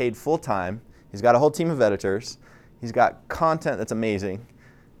is paid full time, he's got a whole team of editors, he's got content that's amazing.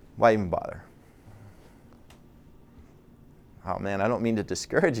 Why even bother? Oh man, I don't mean to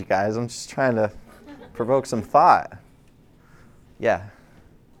discourage you guys, I'm just trying to provoke some thought. Yeah.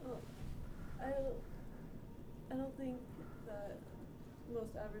 I don't think that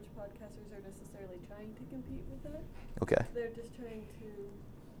most average podcasters are necessarily trying to compete with that. Okay. They're just trying to,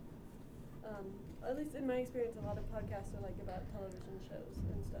 at least in my experience, a lot of podcasts are like about television shows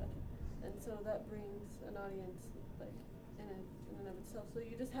and stuff. And so that brings an audience like in and of itself. So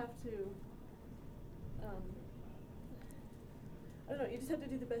you just have to, I don't know, you just have to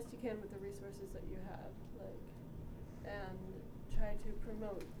do the best you can with the resources that you have, like, and try to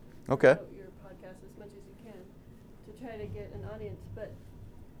promote your podcast as much as you can to try to get an audience. But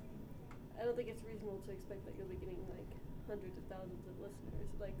I don't think it's reasonable to expect that you'll be getting like hundreds of thousands of listeners,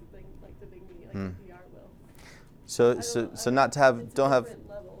 like the big media, like the PR will. So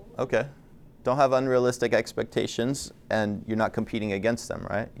don't have unrealistic expectations, and you're not competing against them,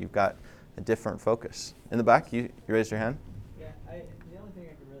 right? You've got a different focus. In the back, you raised your hand. Yeah, the only thing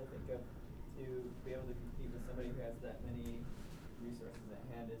I can really think of to be able to compete with somebody who has that many resources at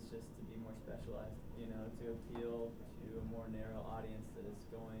hand is just to be more specialized, to appeal to a more narrow audience that is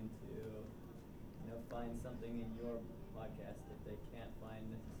going to, find something in your podcast that they can't find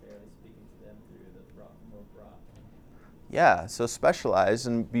necessarily speaking to them through the more broad. Yeah, so specialize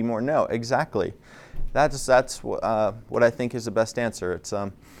and be more narrow. Exactly. That's what I think is the best answer. It's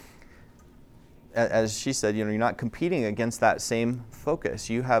as she said, you're not competing against that same focus.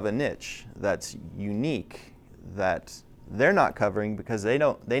 You have a niche that's unique that they're not covering because they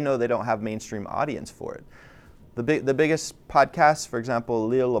know they don't have mainstream audience for it. The biggest podcasts, for example,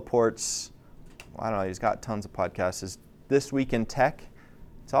 Leo Laporte's, I don't know, he's got tons of podcasts, is This Week in Tech.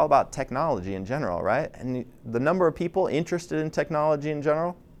 It's all about technology in general, right? And the number of people interested in technology in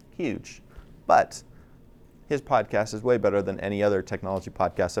general, huge. But his podcast is way better than any other technology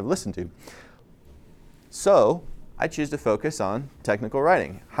podcast I've listened to. So I choose to focus on technical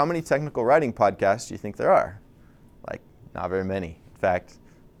writing. How many technical writing podcasts do you think there are? Like, not very many. In fact,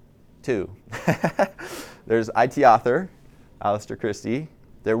 2. There's IT Author, Alistair Christie.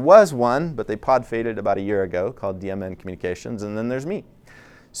 There was one, but they pod faded about a year ago, called DMN Communications, and then there's me.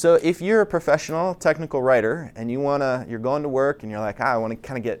 So if you're a professional technical writer and you're going to work and you're like, I want to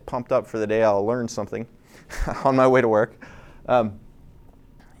kind of get pumped up for the day, I'll learn something on my way to work.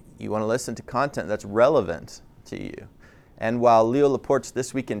 You want to listen to content that's relevant to you. And while Leo Laporte's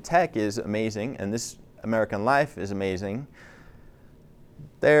This Week in Tech is amazing, and This American Life is amazing,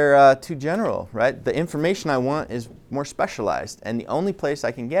 they're too general, right? The information I want is more specialized, and the only place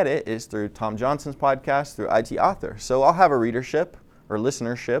I can get it is through Tom Johnson's podcast, through IT Author. So I'll have a readership or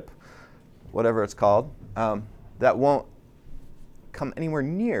listenership, whatever it's called, that won't come anywhere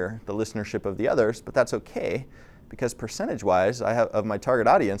near the listenership of the others, but that's okay, because percentage-wise, of my target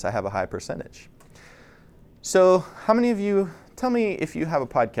audience, I have a high percentage. So how many of you, tell me if you have a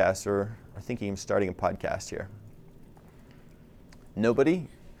podcast or are thinking of starting a podcast here? Nobody? I don't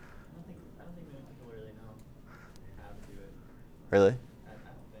think many people really know how to do it. Really? I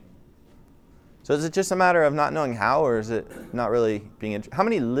don't think. So is it just a matter of not knowing how, or is it not really being interested? How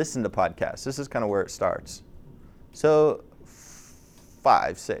many listen to podcasts? This is kind of where it starts. So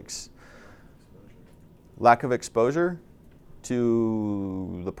 5, 6. Lack of exposure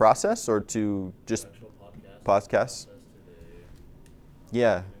to the process or to just podcasts?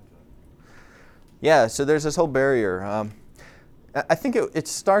 Yeah. Yeah, so there's this whole barrier. I think it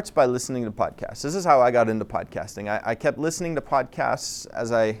starts by listening to podcasts. This is how I got into podcasting. I kept listening to podcasts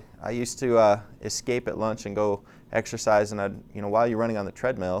as I used to escape at lunch and go exercise, and while you're running on the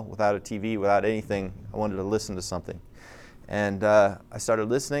treadmill without a TV, without anything, I wanted to listen to something. And I started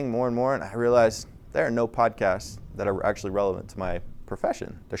listening more and more, and I realized there are no podcasts that are actually relevant to my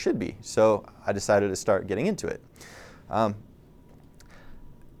profession. There should be. So I decided to start getting into it.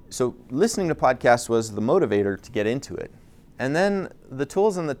 So listening to podcasts was the motivator to get into it. And then the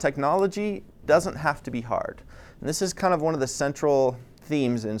tools and the technology doesn't have to be hard. And this is kind of one of the central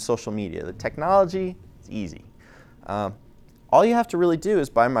themes in social media. The technology is easy. All you have to really do is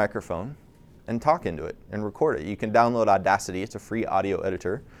buy a microphone and talk into it and record it. You can download Audacity. It's a free audio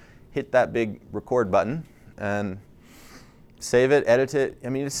editor. Hit that big record button and save it, edit it. I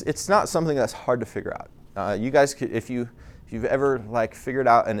mean, it's not something that's hard to figure out. You guys could, if you've ever figured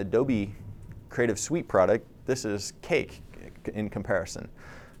out an Adobe Creative Suite product, this is cake in comparison.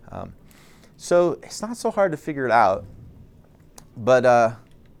 So it's not so hard to figure it out, but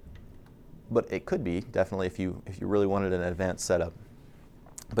it could be definitely if you really wanted an advanced setup.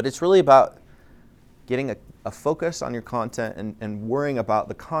 But it's really about getting a focus on your content and worrying about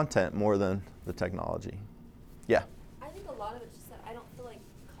the content more than the technology. Yeah. I think a lot of it's just that I don't feel like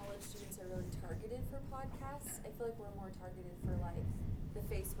college students are really targeted for podcasts. I feel like we're more targeted for the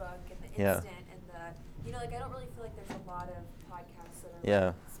Facebook and the Instant and the, I don't really feel like there's a lot of podcasts that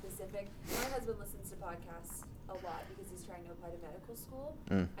are specific. My husband listens to podcasts a lot because he's trying to apply to medical school.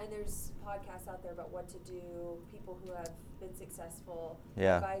 And there's podcasts out there about what to do, people who have been successful,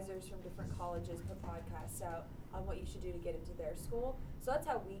 advisors from different colleges put podcasts out on what you should do to get into their school. So that's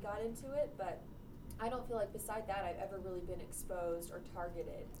how we got into it, but I don't feel like beside that I've ever really been exposed or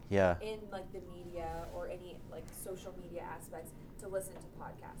targeted in the media or any social media aspects to listen to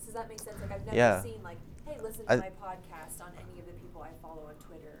podcasts. Does that make sense? I've never seen hey, listen to my podcast on any of the people I follow on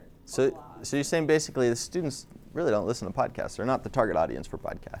Twitter. So you're saying basically the students really don't listen to podcasts. They're not the target audience for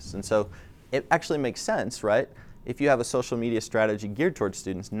podcasts. And so it actually makes sense, right? If you have a social media strategy geared towards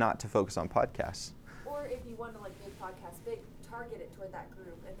students, not to focus on podcasts. Or if you want to make podcasts big, target it toward that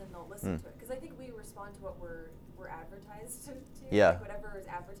group and then they'll listen to it. Because I think we respond to what we're advertised to. Whatever is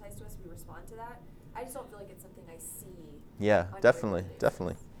advertised to us, we respond to that. I just don't feel like it's something I see. Yeah, definitely.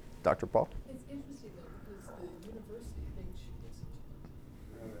 Dr. Paul? It's interesting though, because the university thinks you listen to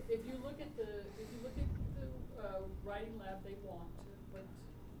them. If you look at the writing lab, they want to put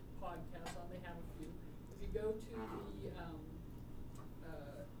podcasts on. They have a few. If you go to the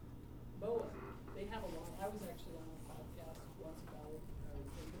BOA, they have a lot. I was actually on a podcast once about it,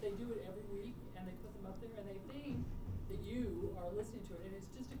 but they do it every week and they put them up there and they think that you are listening to it. And it's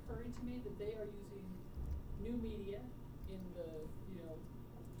just occurring to me that they are using new media in the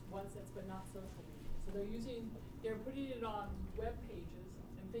one sense, but not social media. So they're putting it on web pages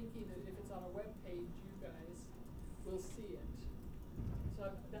and thinking that if it's on a web page, you guys will see it. So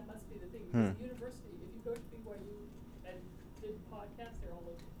that must be the thing. Because the university, if you go to BYU and did podcasts, they're all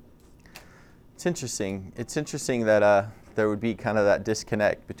over the place. It's interesting that there would be kind of that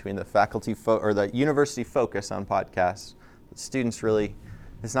disconnect between the faculty or the university focus on podcasts. The students really,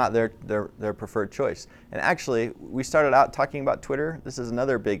 it's not their preferred choice. And actually, we started out talking about Twitter. This is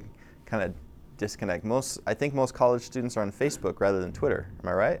another big kind of disconnect. I think most college students are on Facebook rather than Twitter. Am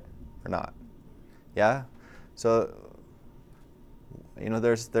I right or not? Yeah? So,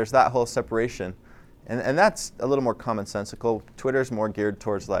 there's that whole separation. And that's a little more commonsensical. Twitter's more geared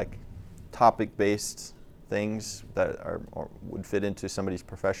towards topic-based things that would fit into somebody's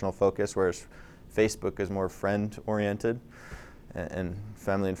professional focus, whereas Facebook is more friend-oriented and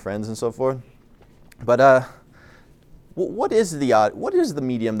family and friends and so forth. But what is the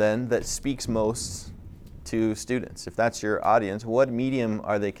medium then that speaks most to students? If that's your audience, what medium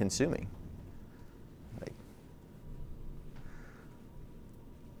are they consuming? Like,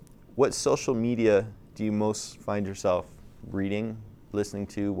 what social media do you most find yourself reading, listening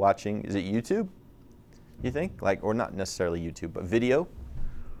to, watching? Is it YouTube, you think? Like, or not necessarily YouTube, but video?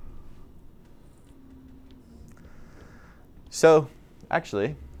 So,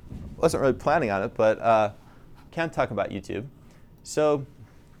 actually, wasn't really planning on it, but can talk about YouTube. So,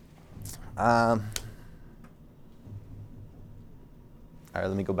 all right,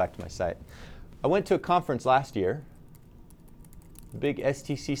 let me go back to my site. I went to a conference last year, the big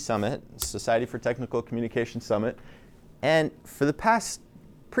STC Summit, Society for Technical Communication Summit, and for the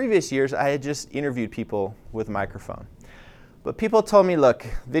previous years, I had just interviewed people with a microphone. But people told me, look,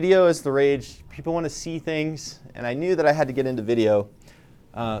 video is the rage. People want to see things, and I knew that I had to get into video.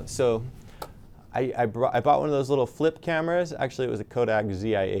 So I bought one of those little flip cameras. Actually, it was a Kodak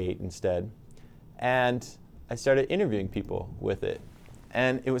ZI-8 instead. And I started interviewing people with it.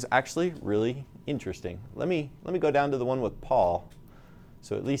 And it was actually really interesting. Let me go down to the one with Paul,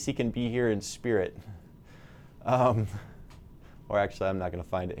 so at least he can be here in spirit. Or actually, I'm not going to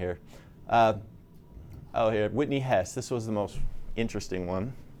find it here. Oh, here, Whitney Hess. This was the most interesting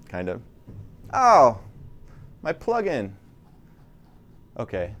one, kind of. Oh, my plugin.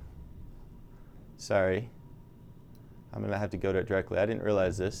 Okay. Sorry. I'm going to have to go to it directly. I didn't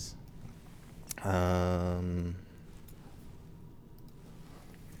realize this.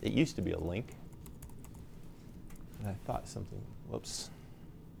 It used to be a link. And I thought something. Whoops.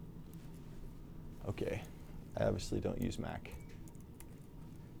 Okay. I obviously don't use Mac.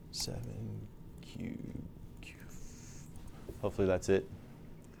 7Q. Hopefully that's it.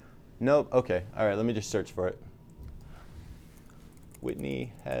 Nope. Okay. All right. Let me just search for it.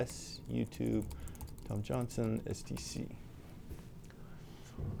 Whitney Hess, YouTube, Tom Johnson, STC.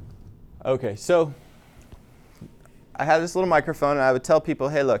 Okay. So I had this little microphone, and I would tell people,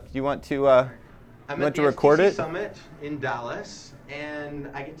 "Hey, look, you want to record it?" I'm at the STC Summit in Dallas,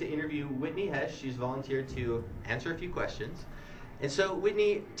 and I get to interview Whitney Hess. She's volunteered to answer a few questions. And so,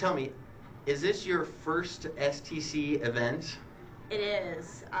 Whitney, tell me, is this your first STC event? It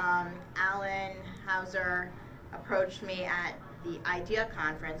is. Alan Hauser approached me at the IDEA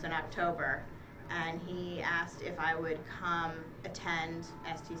conference in October, and he asked if I would come attend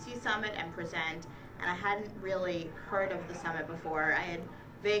STC Summit and present, and I hadn't really heard of the summit before. I had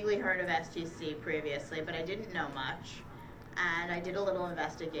vaguely heard of STC previously, but I didn't know much. And I did a little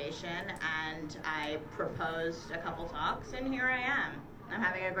investigation, and I proposed a couple talks, and here I am. I'm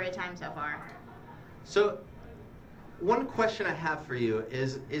having a great time so far. So, one question I have for you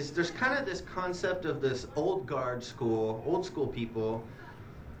is there's kind of this concept of this old school people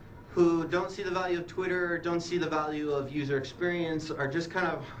who don't see the value of Twitter, don't see the value of user experience, are just kind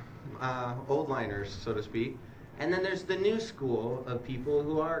of old-liners, so to speak. And then there's the new school of people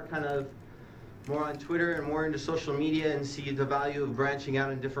who are kind of more on Twitter and more into social media and see the value of branching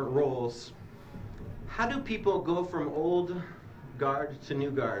out in different roles. How do people go from old guard to new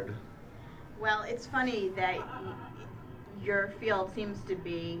guard? Well, it's funny that your field seems to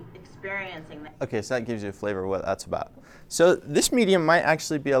be experiencing that. Okay, so that gives you a flavor of what that's about. So this medium might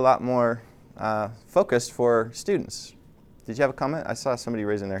actually be a lot more focused for students. Did you have a comment? I saw somebody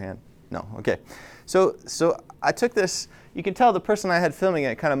raising their hand. No, okay. So I took this, you can tell the person I had filming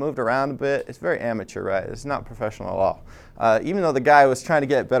it kind of moved around a bit. It's very amateur, right? It's not professional at all. Even though the guy was trying to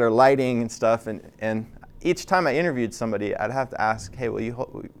get better lighting and stuff, and each time I interviewed somebody, I'd have to ask, hey,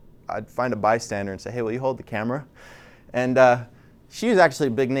 I'd find a bystander and say, hey, will you hold the camera? And she was actually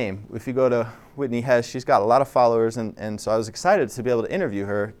a big name. If you go to Whitney Hess, she's got a lot of followers, and so I was excited to be able to interview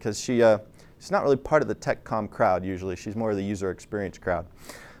her because she's not really part of the TechCom crowd usually. She's more of the user experience crowd.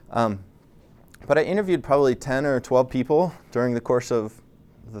 But I interviewed probably 10 or 12 people during the course of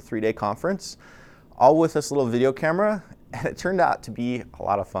the 3-day conference, all with this little video camera, and it turned out to be a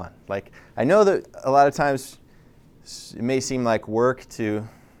lot of fun. Like, I know that a lot of times it may seem like work to,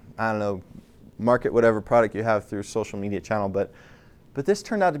 I don't know, market whatever product you have through social media channel, but this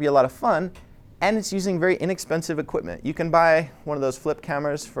turned out to be a lot of fun, and it's using very inexpensive equipment. You can buy one of those flip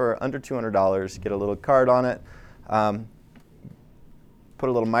cameras for under $200, get a little card on it, put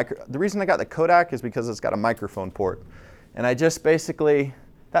a little the reason I got the Kodak is because it's got a microphone port. And I just basically,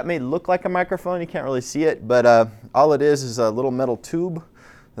 that may look like a microphone, you can't really see it, but all it is a little metal tube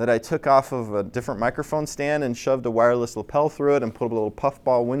that I took off of a different microphone stand and shoved a wireless lapel through it and put a little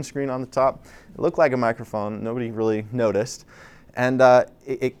puffball windscreen on the top. It looked like a microphone, nobody really noticed. And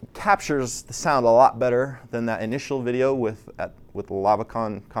it captures the sound a lot better than that initial video with with the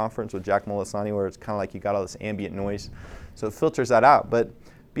LavaCon conference with Jack Molisani, where it's kind of like you got all this ambient noise. So it filters that out. But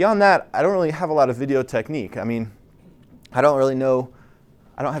beyond that, I don't really have a lot of video technique. I mean, I don't really know.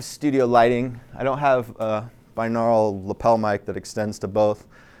 I don't have studio lighting. I don't have a binaural lapel mic that extends to both.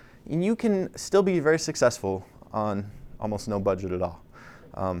 And you can still be very successful on almost no budget at all.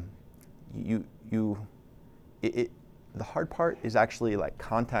 The hard part is actually like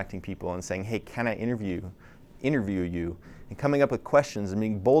contacting people and saying, hey, can I interview you, and coming up with questions and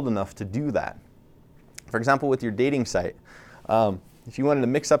being bold enough to do that. For example, with your dating site, if you wanted to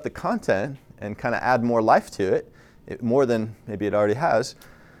mix up the content and kind of add more life to it, more than maybe it already has,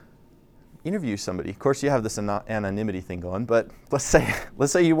 interview somebody. Of course, you have this anonymity thing going, but let's say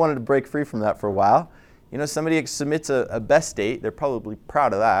you wanted to break free from that for a while. You know, somebody submits a best date, they're probably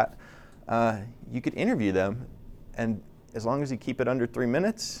proud of that. You could interview them, and as long as you keep it under 3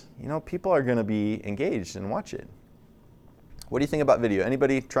 minutes, you know, people are going to be engaged and watch it. What do you think about video?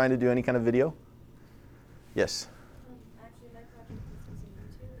 Anybody trying to do any kind of video? Yes? Actually, my project is using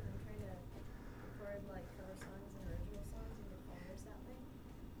YouTube, and I'm trying to record like cover songs and original songs and get followers that way.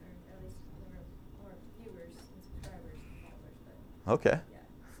 Or at least more viewers and subscribers and followers. But Okay. yeah,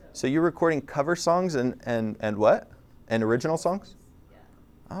 So you're recording cover songs and what? And original songs?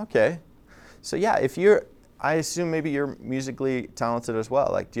 yeah. Okay. So yeah, I assume maybe you're musically talented as well.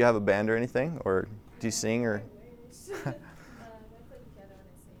 Like, do you have a band or anything? Or do you sing or? I play the piano and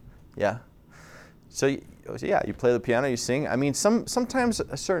I sing. Yeah. So yeah, you play the piano, you sing. I mean, sometimes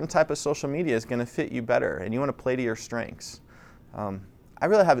a certain type of social media is going to fit you better, and you want to play to your strengths. I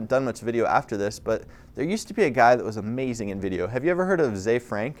really haven't done much video after this, but there used to be a guy that was amazing in video. Have you ever heard of Zay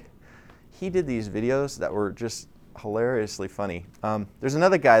Frank? He did these videos that were just hilariously funny. There's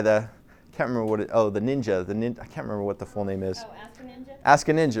another guy that I can't remember the Ninja. I can't remember what the full name is. Oh, Ask a Ninja? Ask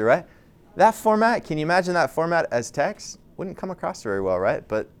a Ninja, right? That format, can you imagine that format as text? Wouldn't come across very well, right?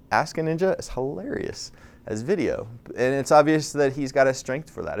 But Ask a Ninja is hilarious as video. And it's obvious that he's got a strength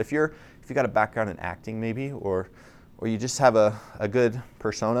for that. If you got a background in acting maybe, or you just have a good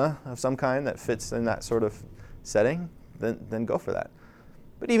persona of some kind that fits in that sort of setting, then go for that.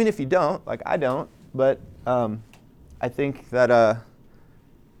 But even if you don't, like I don't, but I think that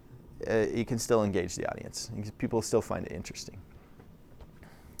you can still engage the audience. People still find it interesting.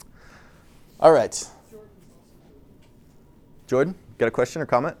 All right. Jordan, got a question or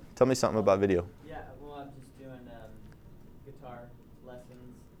comment? Tell me something about video. Yeah, well, I'm just doing guitar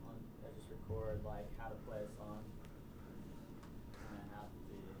lessons. I just record like how to play a song, and I have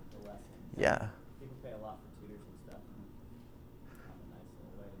the lessons. Yeah. People pay a lot for tutors and stuff. And it's kind of a nice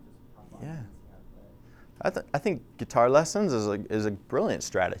little way to just pop on Yeah. and see how to play. I think guitar lessons is a brilliant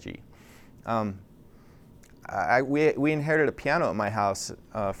strategy. We inherited a piano at my house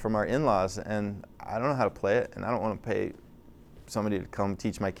from our in-laws, and I don't know how to play it, and I don't want to pay somebody to come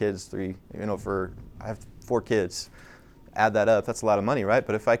teach my kids I have 4 kids. Add that up, that's a lot of money, right?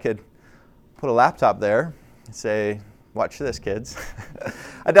 But if I could put a laptop there and say, watch this, kids.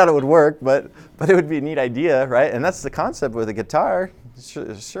 I doubt it would work, but it would be a neat idea, right? And that's the concept with a guitar,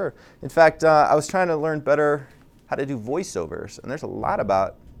 sure. In fact, I was trying to learn better how to do voiceovers, and there's a lot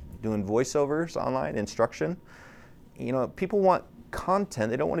about doing voiceovers online, instruction. You know, people want content,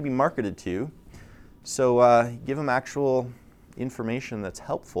 they don't want to be marketed to, so give them actual information that's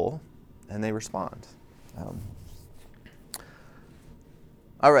helpful, and they respond.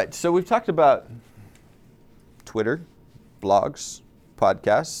 All right, so we've talked about Twitter, blogs,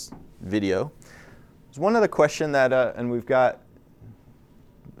 podcasts, video. There's one other question that, and we've got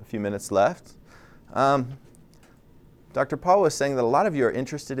a few minutes left. Dr. Paul was saying that a lot of you are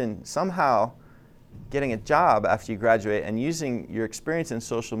interested in somehow getting a job after you graduate and using your experience in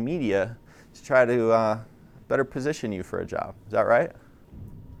social media to try to better position you for a job. Is that right?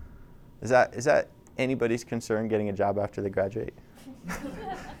 Is that anybody's concern, getting a job after they graduate?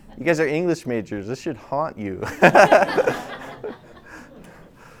 You guys are English majors. This should haunt you.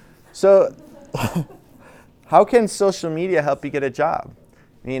 So, how can social media help you get a job?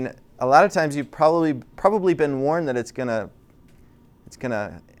 I mean, a lot of times you've probably been warned that it's gonna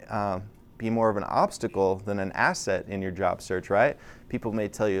be more of an obstacle than an asset in your job search, right? People may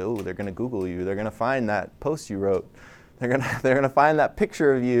tell you, oh, they're gonna Google you. They're gonna find that post you wrote. They're gonna find that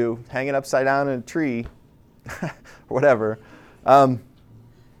picture of you hanging upside down in a tree, or whatever.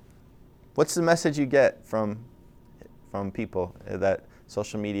 What's the message you get from people that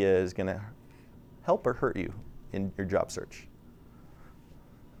social media is gonna help or hurt you in your job search?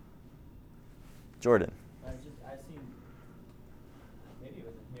 Jordan. I've seen, maybe it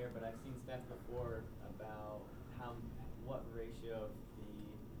wasn't here, but I've seen stats before about what ratio of the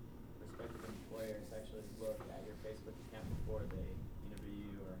respective employers actually look at your Facebook account before they interview you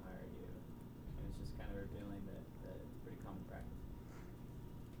or hire you. And it's just kind of revealing that it's pretty common practice.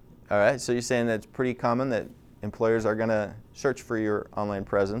 All right, so you're saying that it's pretty common that employers are going to search for your online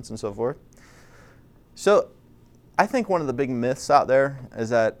presence and so forth. So I think one of the big myths out there is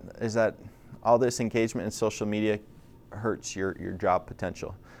that all this engagement in social media hurts your job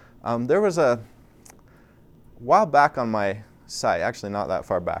potential. There was a while back on my site, actually not that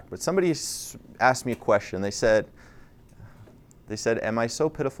far back, but somebody asked me a question. They said, "Am I so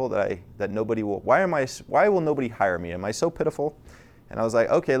pitiful that nobody will? Why will nobody hire me? Am I so pitiful?" And I was like,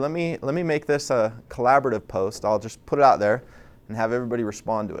 "Okay, let me make this a collaborative post. I'll just put it out there and have everybody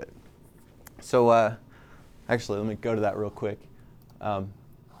respond to it." So actually, let me go to that real quick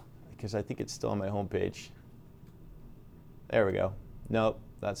because I think it's still on my homepage. There we go. Nope,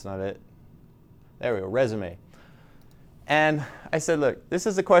 that's not it. There we go, resume. And I said, look, this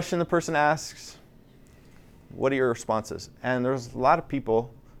is the question the person asks. What are your responses? And there's a lot of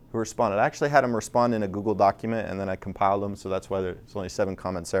people who responded. I actually had them respond in a Google document, and then I compiled them, so that's why there's only 7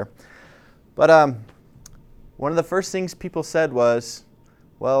 comments there. But one of the first things people said was,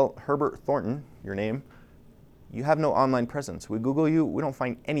 well, Herbert Thornton, your name, you have no online presence. We Google you, we don't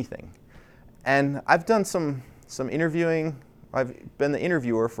find anything. And I've done some interviewing. I've been the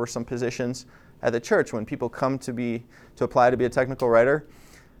interviewer for some positions at the church when people come to apply to be a technical writer,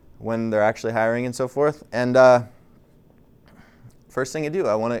 when they're actually hiring and so forth. And first thing I do,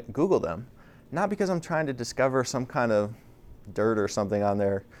 I want to Google them. Not because I'm trying to discover some kind of dirt or something on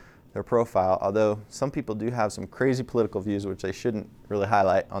their profile, although some people do have some crazy political views which they shouldn't really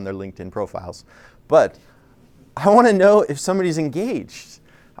highlight on their LinkedIn profiles. But I want to know if somebody's engaged.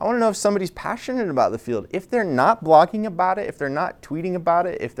 I want to know if somebody's passionate about the field. If they're not blogging about it, if they're not tweeting about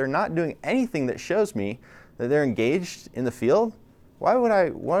it, if they're not doing anything that shows me that they're engaged in the field, why would I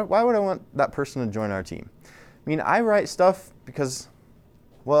want that person to join our team? I mean, I write stuff because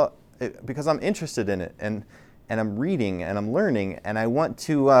I'm interested in it, and I'm reading and I'm learning, and I want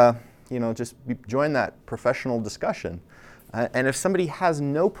to join that professional discussion. And if somebody has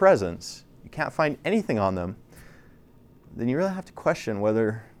no presence, you can't find anything on them, then you really have to question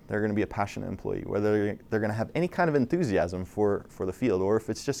whether they're going to be a passionate employee, whether they're going to have any kind of enthusiasm for the field, or if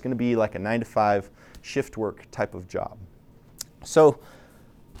it's just going to be like a 9-to-5 shift work type of job. So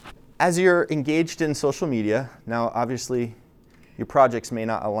as you're engaged in social media, now obviously your projects may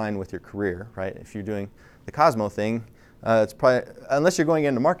not align with your career, right? If you're doing the Cosmo thing, it's probably, unless you're going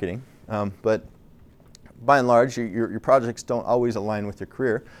into marketing, but by and large, your projects don't always align with your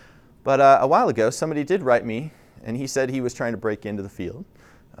career. But a while ago, somebody did write me, and he said he was trying to break into the field.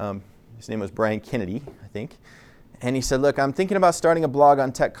 His name was Brian Kennedy, I think. And he said, look, I'm thinking about starting a blog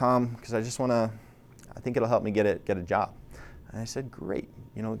on TechCom because I think it'll help me get a job. And I said, great,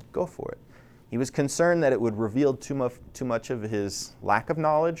 go for it. He was concerned that it would reveal too much of his lack of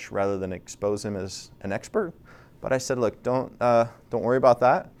knowledge rather than expose him as an expert. But I said, look, don't worry about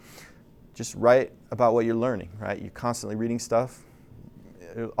that. Just write about what you're learning, right? You're constantly reading stuff.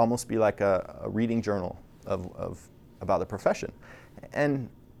 It'll almost be like a reading journal about the profession. And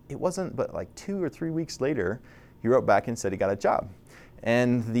it wasn't but like 2 or 3 weeks later, he wrote back and said he got a job.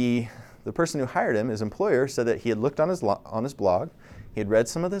 And the person who hired him, his employer, said that he had looked on his blog, he had read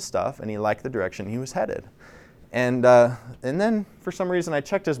some of this stuff, and he liked the direction he was headed. And then for some reason I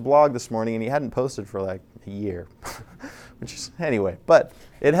checked his blog this morning and he hadn't posted for like a year. Which is, anyway, but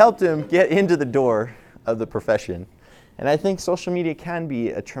it helped him get into the door of the profession. And I think social media can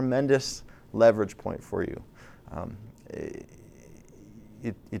be a tremendous leverage point for you.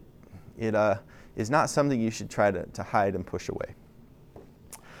 It is not something you should try to hide and push away.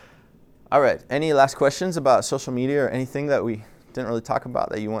 All right, any last questions about social media or anything that we didn't really talk about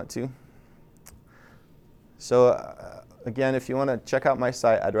that you want to? So again, if you want to check out my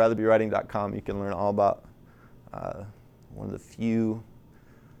site, I'dRatherBeWriting.com, you can learn all about one of the few,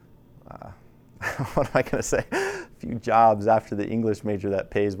 what am I going to say? Few jobs after the English major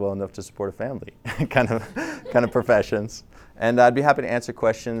that pays well enough to support a family, kind of professions. And I'd be happy to answer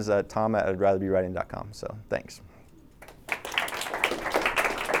questions at tom@I'dRatherBeWriting.com. So thanks.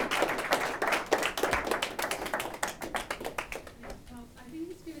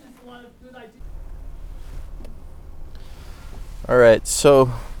 All right,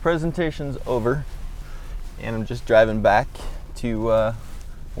 so presentation's over, and I'm just driving back to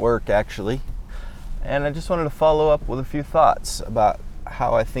work actually. And I just wanted to follow up with a few thoughts about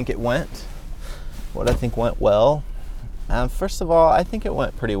how I think it went, what I think went well. First of all, I think it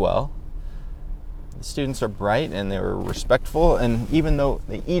went pretty well. The students are bright and they were respectful, and even though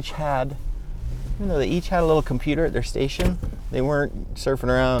they each had a little computer at their station, they weren't surfing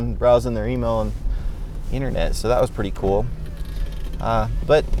around browsing their email and internet, so that was pretty cool.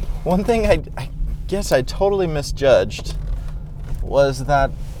 But one thing I guess I totally misjudged was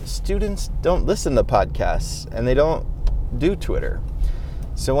that students don't listen to podcasts and they don't do Twitter.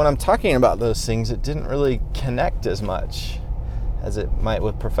 So when I'm talking about those things, it didn't really connect as much as it might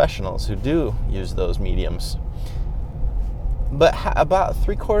with professionals who do use those mediums. But about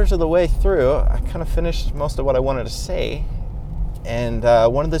 3/4 of the way through, I kind of finished most of what I wanted to say. And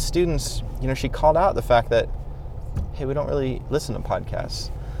one of the students, she called out the fact that, hey, we don't really listen to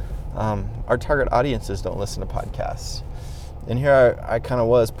podcasts. Our target audiences don't listen to podcasts. And here I kind of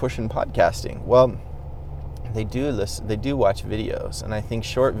was pushing podcasting. Well, they do listen, they do watch videos, and I think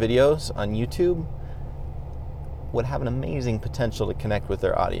short videos on YouTube would have an amazing potential to connect with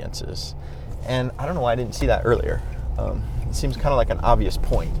their audiences. And I don't know why I didn't see that earlier. It seems kind of like an obvious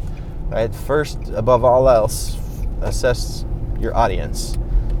point, right? First, above all else, assess your audience.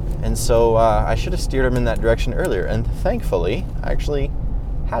 And so I should have steered them in that direction earlier. And thankfully, I actually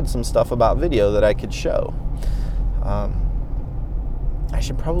had some stuff about video that I could show. I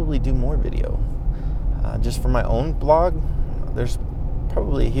should probably do more video. Just for my own blog, there's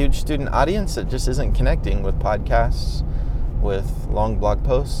probably a huge student audience that just isn't connecting with podcasts, with long blog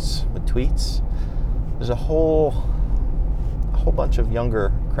posts, with tweets. There's a whole bunch of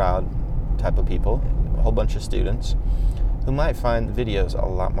younger crowd type of people, a whole bunch of students who might find the videos a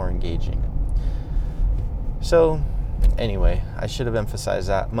lot more engaging. So anyway, I should have emphasized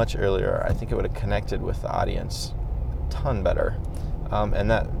that much earlier. I think it would have connected with the audience a ton better. And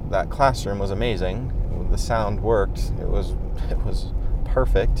that classroom was amazing. The sound worked. It was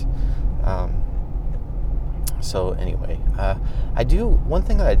perfect. So anyway, one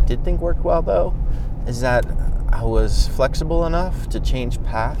thing that I did think worked well though is that I was flexible enough to change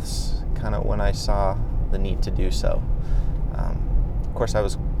paths kind of when I saw the need to do so. Of course, I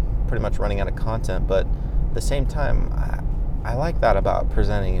was pretty much running out of content, but at the same time, I like that about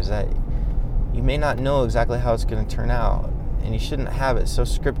presenting, is that you may not know exactly how it's going to turn out, and you shouldn't have it so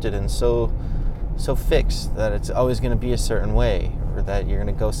scripted and so fixed that it's always going to be a certain way, or that you're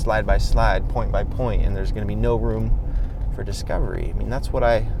going to go slide by slide, point by point, and there's going to be no room for discovery. I mean, that's what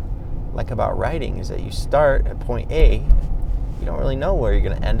I like about writing, is that you start at point A, you don't really know where you're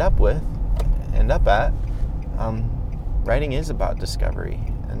going to end up at. Writing is about discovery,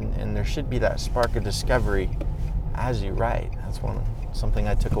 and there should be that spark of discovery as you write. That's something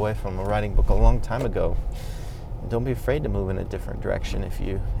I took away from a writing book a long time ago. Don't be afraid to move in a different direction if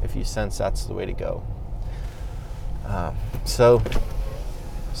you sense that's the way to go. So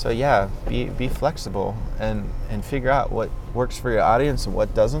yeah, be flexible and figure out what works for your audience and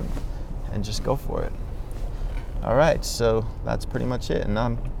what doesn't, and just go for it. All right, so that's pretty much it, and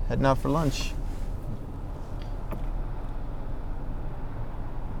I'm heading out for lunch.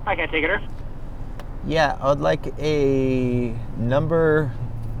 Hi, can I take it? Yeah, I would like a number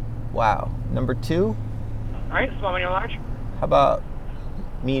 2. All right, small, medium, large. How about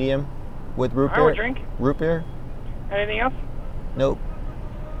medium with root beer? All right, what drink? Root beer. Anything else? Nope.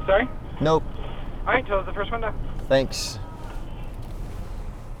 Sorry? Nope. All right, tell us the first one now. Thanks.